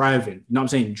good at driving. You know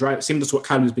what I'm saying? Similar to what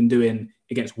Callum's been doing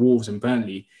against Wolves and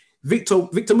Burnley. Victor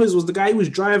Moses was the guy who was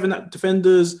driving at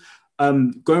defenders,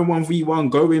 going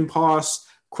 1v1, going past,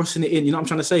 crossing it in. You know what I'm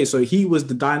trying to say? So he was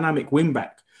the dynamic wing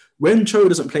back. When Cho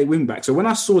doesn't play wing back, so when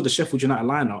I saw the Sheffield United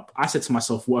lineup, I said to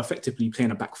myself, we're effectively playing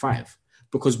a back five,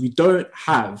 because we don't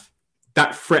have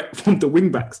that threat from the wing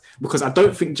backs, because I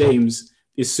don't think James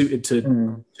is suited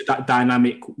to that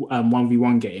dynamic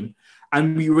 1v1 game.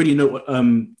 And we already know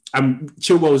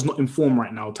Chilwell is not in form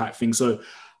right now type thing. So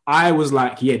I was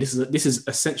like, this is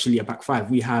essentially a back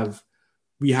five. We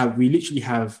literally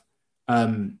have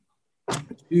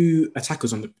three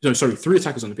attackers on the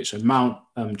pitch, so Mount,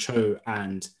 Cho,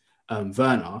 and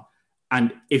Werner.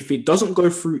 And if it doesn't go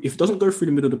through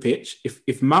the middle of the pitch,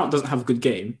 if Mount doesn't have a good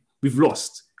game, we've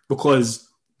lost, because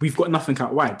we've got nothing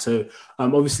out wide. So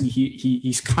obviously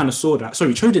he's kind of saw that.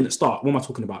 Sorry, Cho didn't start. What am I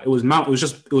talking about? It was Mount.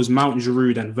 It was Mount,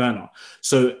 Giroud, and Werner.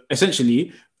 So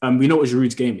essentially, we know what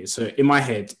Giroud's game is. So in my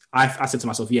head, I said to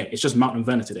myself, it's just Mount and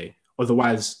Werner today.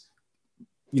 Otherwise,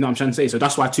 you know what I'm trying to say. So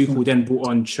that's why Tuchel then brought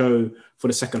on Cho for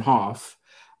the second half,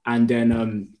 and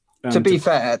then to be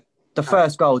fair, the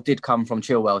first goal did come from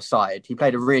Chilwell's side. He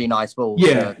played a really nice ball.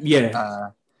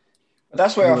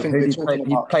 That's where I think he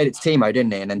played it to Timo,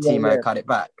 didn't he? And then Timo cut it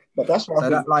back. But that's what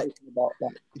I think about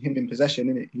him in possession,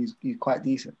 isn't it? He's quite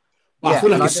decent. I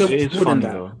feel like it's so important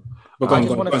though. Go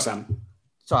on, Sam.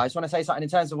 Sorry, I just want to say something in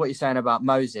terms of what you're saying about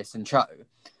Moses and Cho.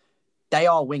 They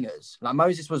are wingers. Like,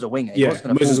 Moses was a winger. He wasn't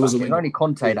a fullback. It was only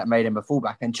Conte that made him a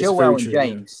fullback. And Chilwell and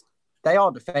James, they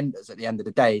are defenders at the end of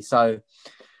the day. So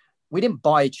we didn't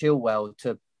buy Chilwell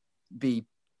to be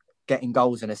getting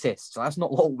goals and assists. So that's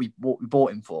not what we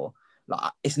bought him for.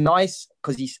 Like, it's nice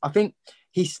because I think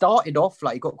he started off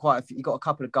like he got a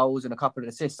couple of goals and a couple of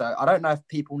assists. So I don't know if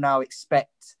people now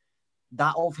expect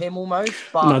that of him almost.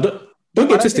 But no, don't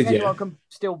get twisted.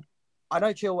 I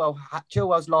know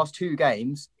Chilwell's last two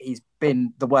games, he's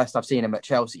been the worst I've seen him at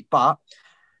Chelsea. But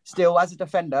still, as a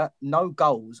defender, no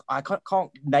goals. I can't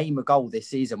name a goal this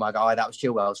season where I go, that was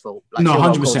Chilwell's fault. Like, no,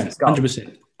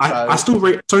 100%. I still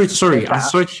rate. Sorry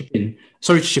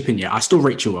to chip in. Yeah, I still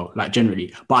rate Chilwell, like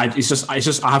generally, but it's just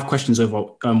I have questions over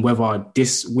whether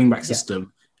this wingback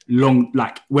system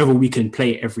whether we can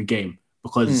play every game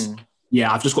because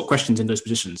I've just got questions in those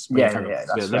positions.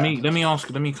 Let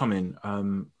me come in.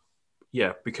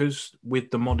 Because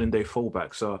with the modern day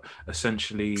fullbacks are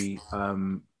essentially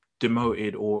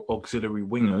demoted or auxiliary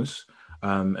wingers.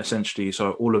 Essentially,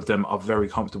 so all of them are very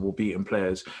comfortable beating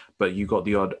players, but you got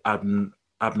the odd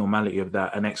abnormality of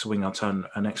that, an ex-winger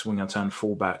turn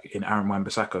fullback in Aaron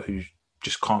Wan-Bissaka who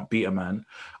just can't beat a man.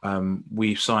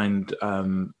 We've signed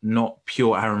not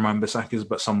pure Aaron Wan-Bissakas,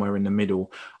 but somewhere in the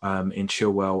middle in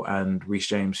Chilwell and Reece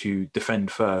James, who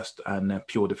defend first and they're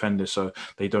pure defenders, so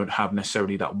they don't have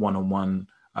necessarily that one-on-one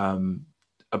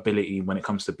ability when it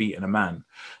comes to beating a man.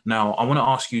 Now, I want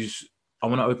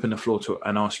to open the floor to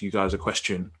and ask you guys a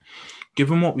question.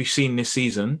 Given what we've seen this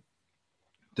season,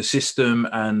 the system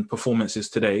and performances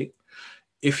today,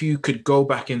 if you could go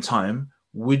back in time,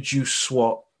 would you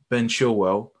swap Ben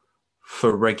Chilwell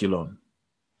for Reguilon?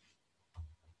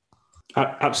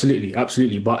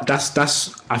 Absolutely. But that's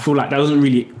I feel like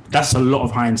that's a lot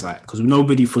of hindsight because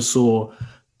nobody foresaw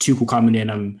Tuchel coming in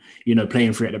and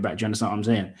playing free at the back. Do you understand what I'm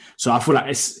saying? So I feel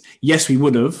like yes, we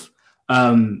would have.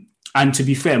 And to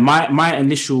be fair,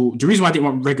 the reason why I didn't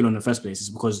want Reguilon in the first place is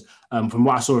because from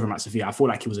what I saw of him at Sevilla, I felt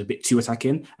like he was a bit too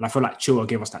attacking, and I feel like Chilwell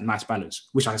gave us that nice balance,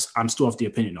 which I'm still of the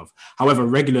opinion of. However,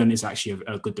 Reguilon is actually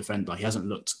a good defender. He hasn't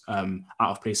looked out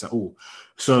of place at all.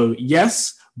 So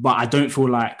yes, but I don't feel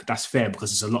like that's fair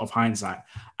because it's a lot of hindsight.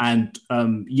 And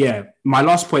my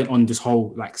last point on this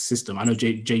whole system, I know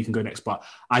Jay you can go next, but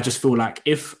I just feel like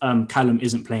if Callum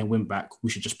isn't playing wing back, we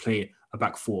should just play a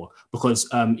back four because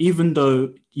even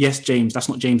though James, that's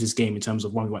not James's game in terms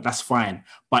of 1v1, that's fine.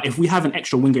 But if we have an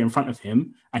extra winger in front of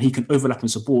him and he can overlap and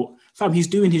support, he's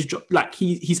doing his job.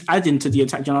 He's adding to the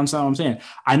attack. Do you understand what I'm saying?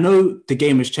 I know the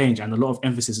game has changed and a lot of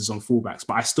emphasis is on fullbacks,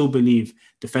 but I still believe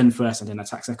defend first and then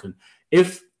attack second.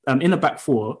 If in a back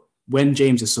four, when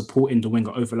James is supporting the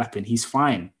winger overlapping, he's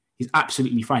fine. He's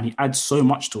absolutely fine. He adds so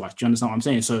much to us. Do you understand what I'm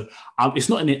saying? So it's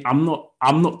not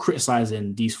I'm not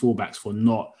criticizing these fullbacks for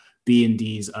not being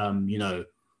these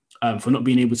for not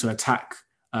being able to attack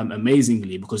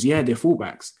amazingly because they're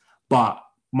fullbacks, but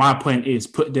my point is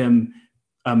put them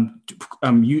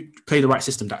you play the right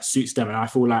system that suits them, and I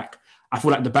feel like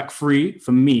the back three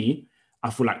for me, I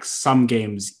feel like some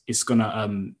games it's gonna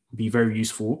be very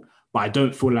useful, but I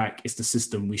don't feel like it's the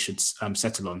system we should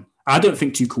settle on. I don't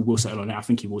think Tuchel will settle on it. I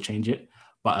think he will change it,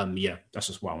 but that's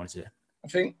just what I wanted to do. I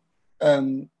think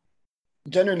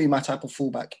generally my type of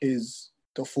fullback is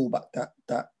the fullback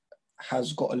that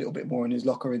has got a little bit more in his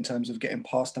locker in terms of getting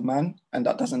past a man, and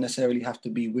that doesn't necessarily have to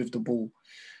be with the ball.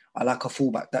 I like a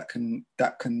fullback that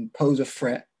can pose a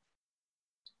threat,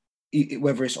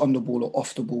 whether it's on the ball or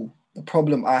off the ball. The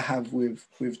problem I have with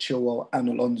Chilwell and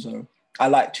Alonso, I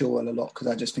like Chilwell a lot because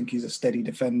I just think he's a steady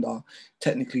defender,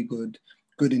 technically good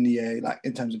in the air,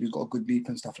 in terms of he's got a good leap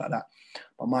and stuff like that.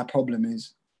 But my problem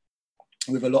is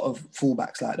with a lot of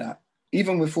fullbacks like that,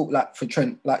 even with for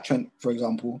Trent, for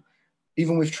example,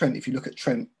 even with Trent, if you look at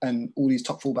Trent and all these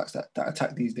top fullbacks that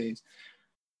attack these days,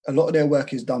 a lot of their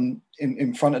work is done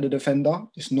in front of the defender.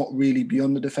 It's not really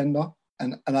beyond the defender.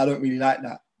 And I don't really like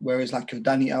that. Whereas your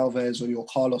Dani Alves or your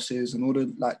Carloses and all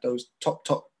the those top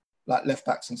left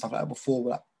backs and stuff like that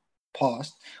before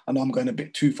past. I know I'm going a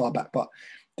bit too far back, but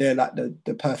they're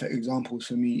the perfect examples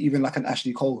for me. Even an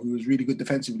Ashley Cole, who was really good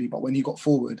defensively, but when he got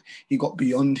forward, he got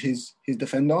beyond his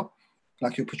defender.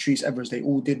 Your Patrice Evra, they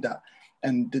all did that.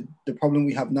 And the problem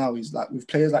we have now is with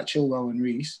players like Chilwell and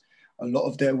Reece, a lot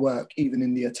of their work, even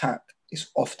in the attack, is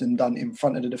often done in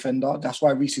front of the defender. That's why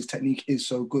Reece's technique is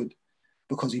so good,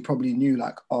 because he probably knew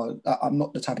I'm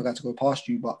not the type of guy to go past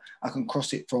you, but I can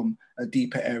cross it from a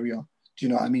deeper area. Do you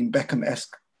know what I mean?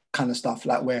 Beckham-esque kind of stuff,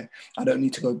 where I don't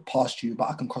need to go past you, but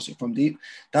I can cross it from deep.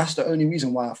 That's the only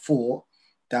reason why I thought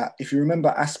that, if you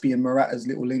remember Aspie and Morata's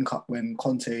little link-up when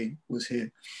Conte was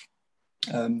here,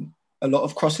 a lot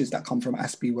of crosses that come from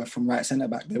Aspie were from right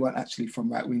centre-back. They weren't actually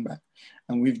from right wing-back.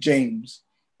 And with James,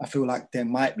 I feel like there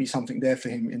might be something there for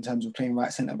him in terms of playing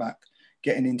right centre-back,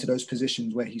 getting into those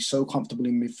positions where he's so comfortable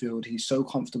in midfield, he's so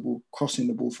comfortable crossing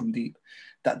the ball from deep,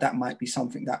 that might be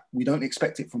something that we don't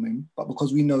expect it from him. But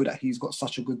because we know that he's got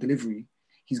such a good delivery,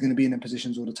 he's going to be in the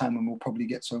positions all the time and we'll probably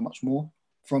get so much more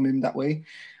from him that way.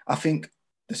 I think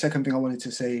the second thing I wanted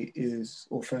to say is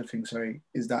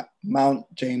that Mount,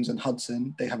 James and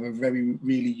Hudson, they have a very,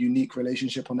 really unique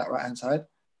relationship on that right-hand side.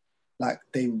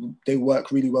 They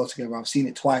work really well together. I've seen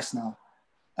it twice now.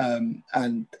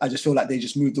 And I just feel like they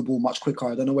just move the ball much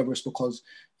quicker. I don't know whether it's because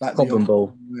problem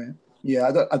ball. Yeah,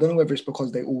 I don't know whether it's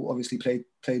because they all obviously played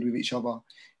with each other,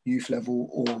 youth level,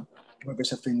 or whether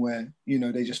it's a thing where, you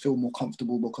know, they just feel more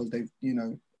comfortable because they've, you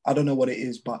know, I don't know what it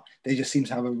is, but they just seem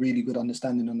to have a really good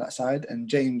understanding on that side. And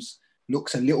James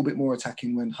looks a little bit more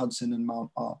attacking when Hudson and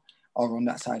Mount are on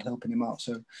that side helping him out.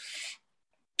 So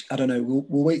I don't know.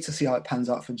 We'll wait to see how it pans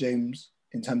out for James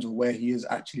in terms of where he is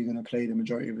actually going to play the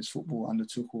majority of his football under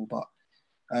Tuchel. But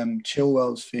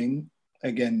Chilwell's thing,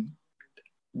 again,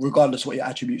 regardless what your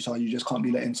attributes are, you just can't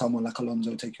be letting someone like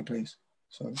Alonso take your place.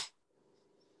 So,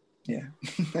 yeah.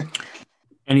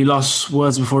 Any last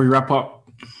words before we wrap up?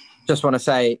 Just want to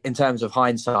say, in terms of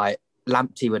hindsight,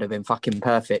 Lamptey would have been fucking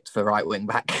perfect for right wing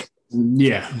back.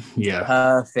 Yeah.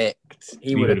 Perfect.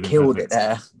 He would have killed it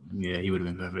there. Yeah, he would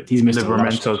have been perfect. He's missed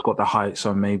Liveramento's got the height,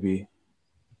 so maybe.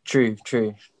 True.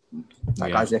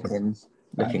 That guy's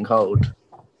looking cold.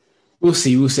 We'll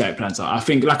see how it plans out. I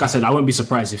think, like I said, I wouldn't be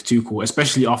surprised if Tuchel,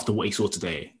 especially after what he saw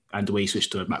today and the way he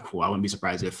switched to a back four, I wouldn't be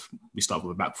surprised if we start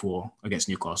with a back four against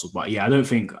Newcastle. But yeah, I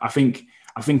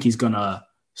think he's gonna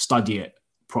study it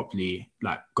properly,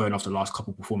 like going off the last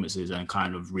couple of performances and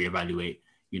kind of reevaluate,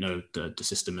 you know, the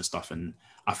system and stuff. And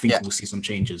I think we'll see some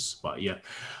changes. But yeah,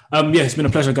 it's been a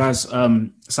pleasure, guys.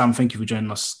 Sam, thank you for joining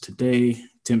us today.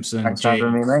 Timpson, thanks for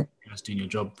having me, mate. You guys doing your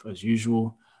job as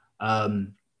usual.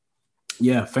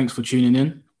 Thanks for tuning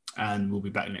in, and we'll be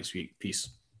back next week. Peace.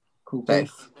 Cool.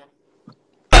 Thanks.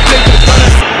 He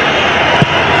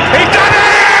done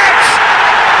it!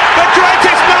 The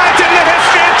greatest night in the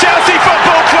history of Chelsea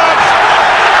Football Club.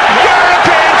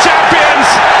 European champions.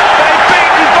 They've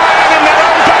beaten Bayern in their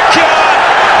own backyard.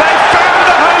 They found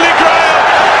the Holy Grail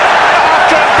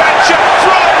after a venture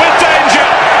fraught with danger.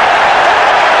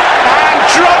 And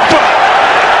Drogba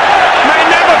may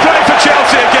never play for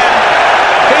Chelsea again.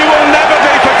 He will never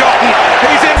be forgotten.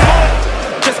 He's in.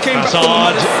 Just came back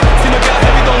from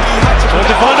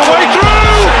to find a way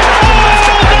through.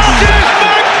 That is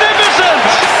magnificent.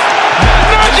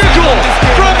 Magical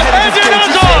from Eden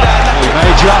Hazard. He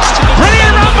may just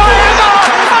brilliant run by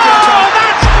Hazard.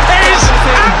 That is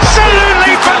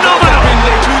absolutely phenomenal.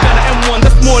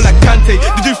 That's more like Kante.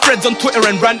 You do threads on Twitter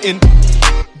and ranting.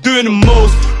 Doing the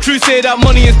most. True say that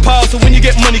money is power, so when you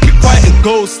get money, keep quiet and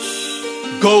ghost.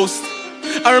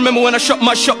 I remember when I shot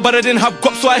my shot, but I didn't have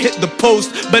guap, so I hit the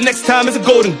post. But next time it's a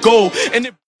golden goal.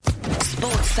 And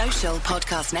Sports Social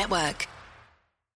Podcast Network.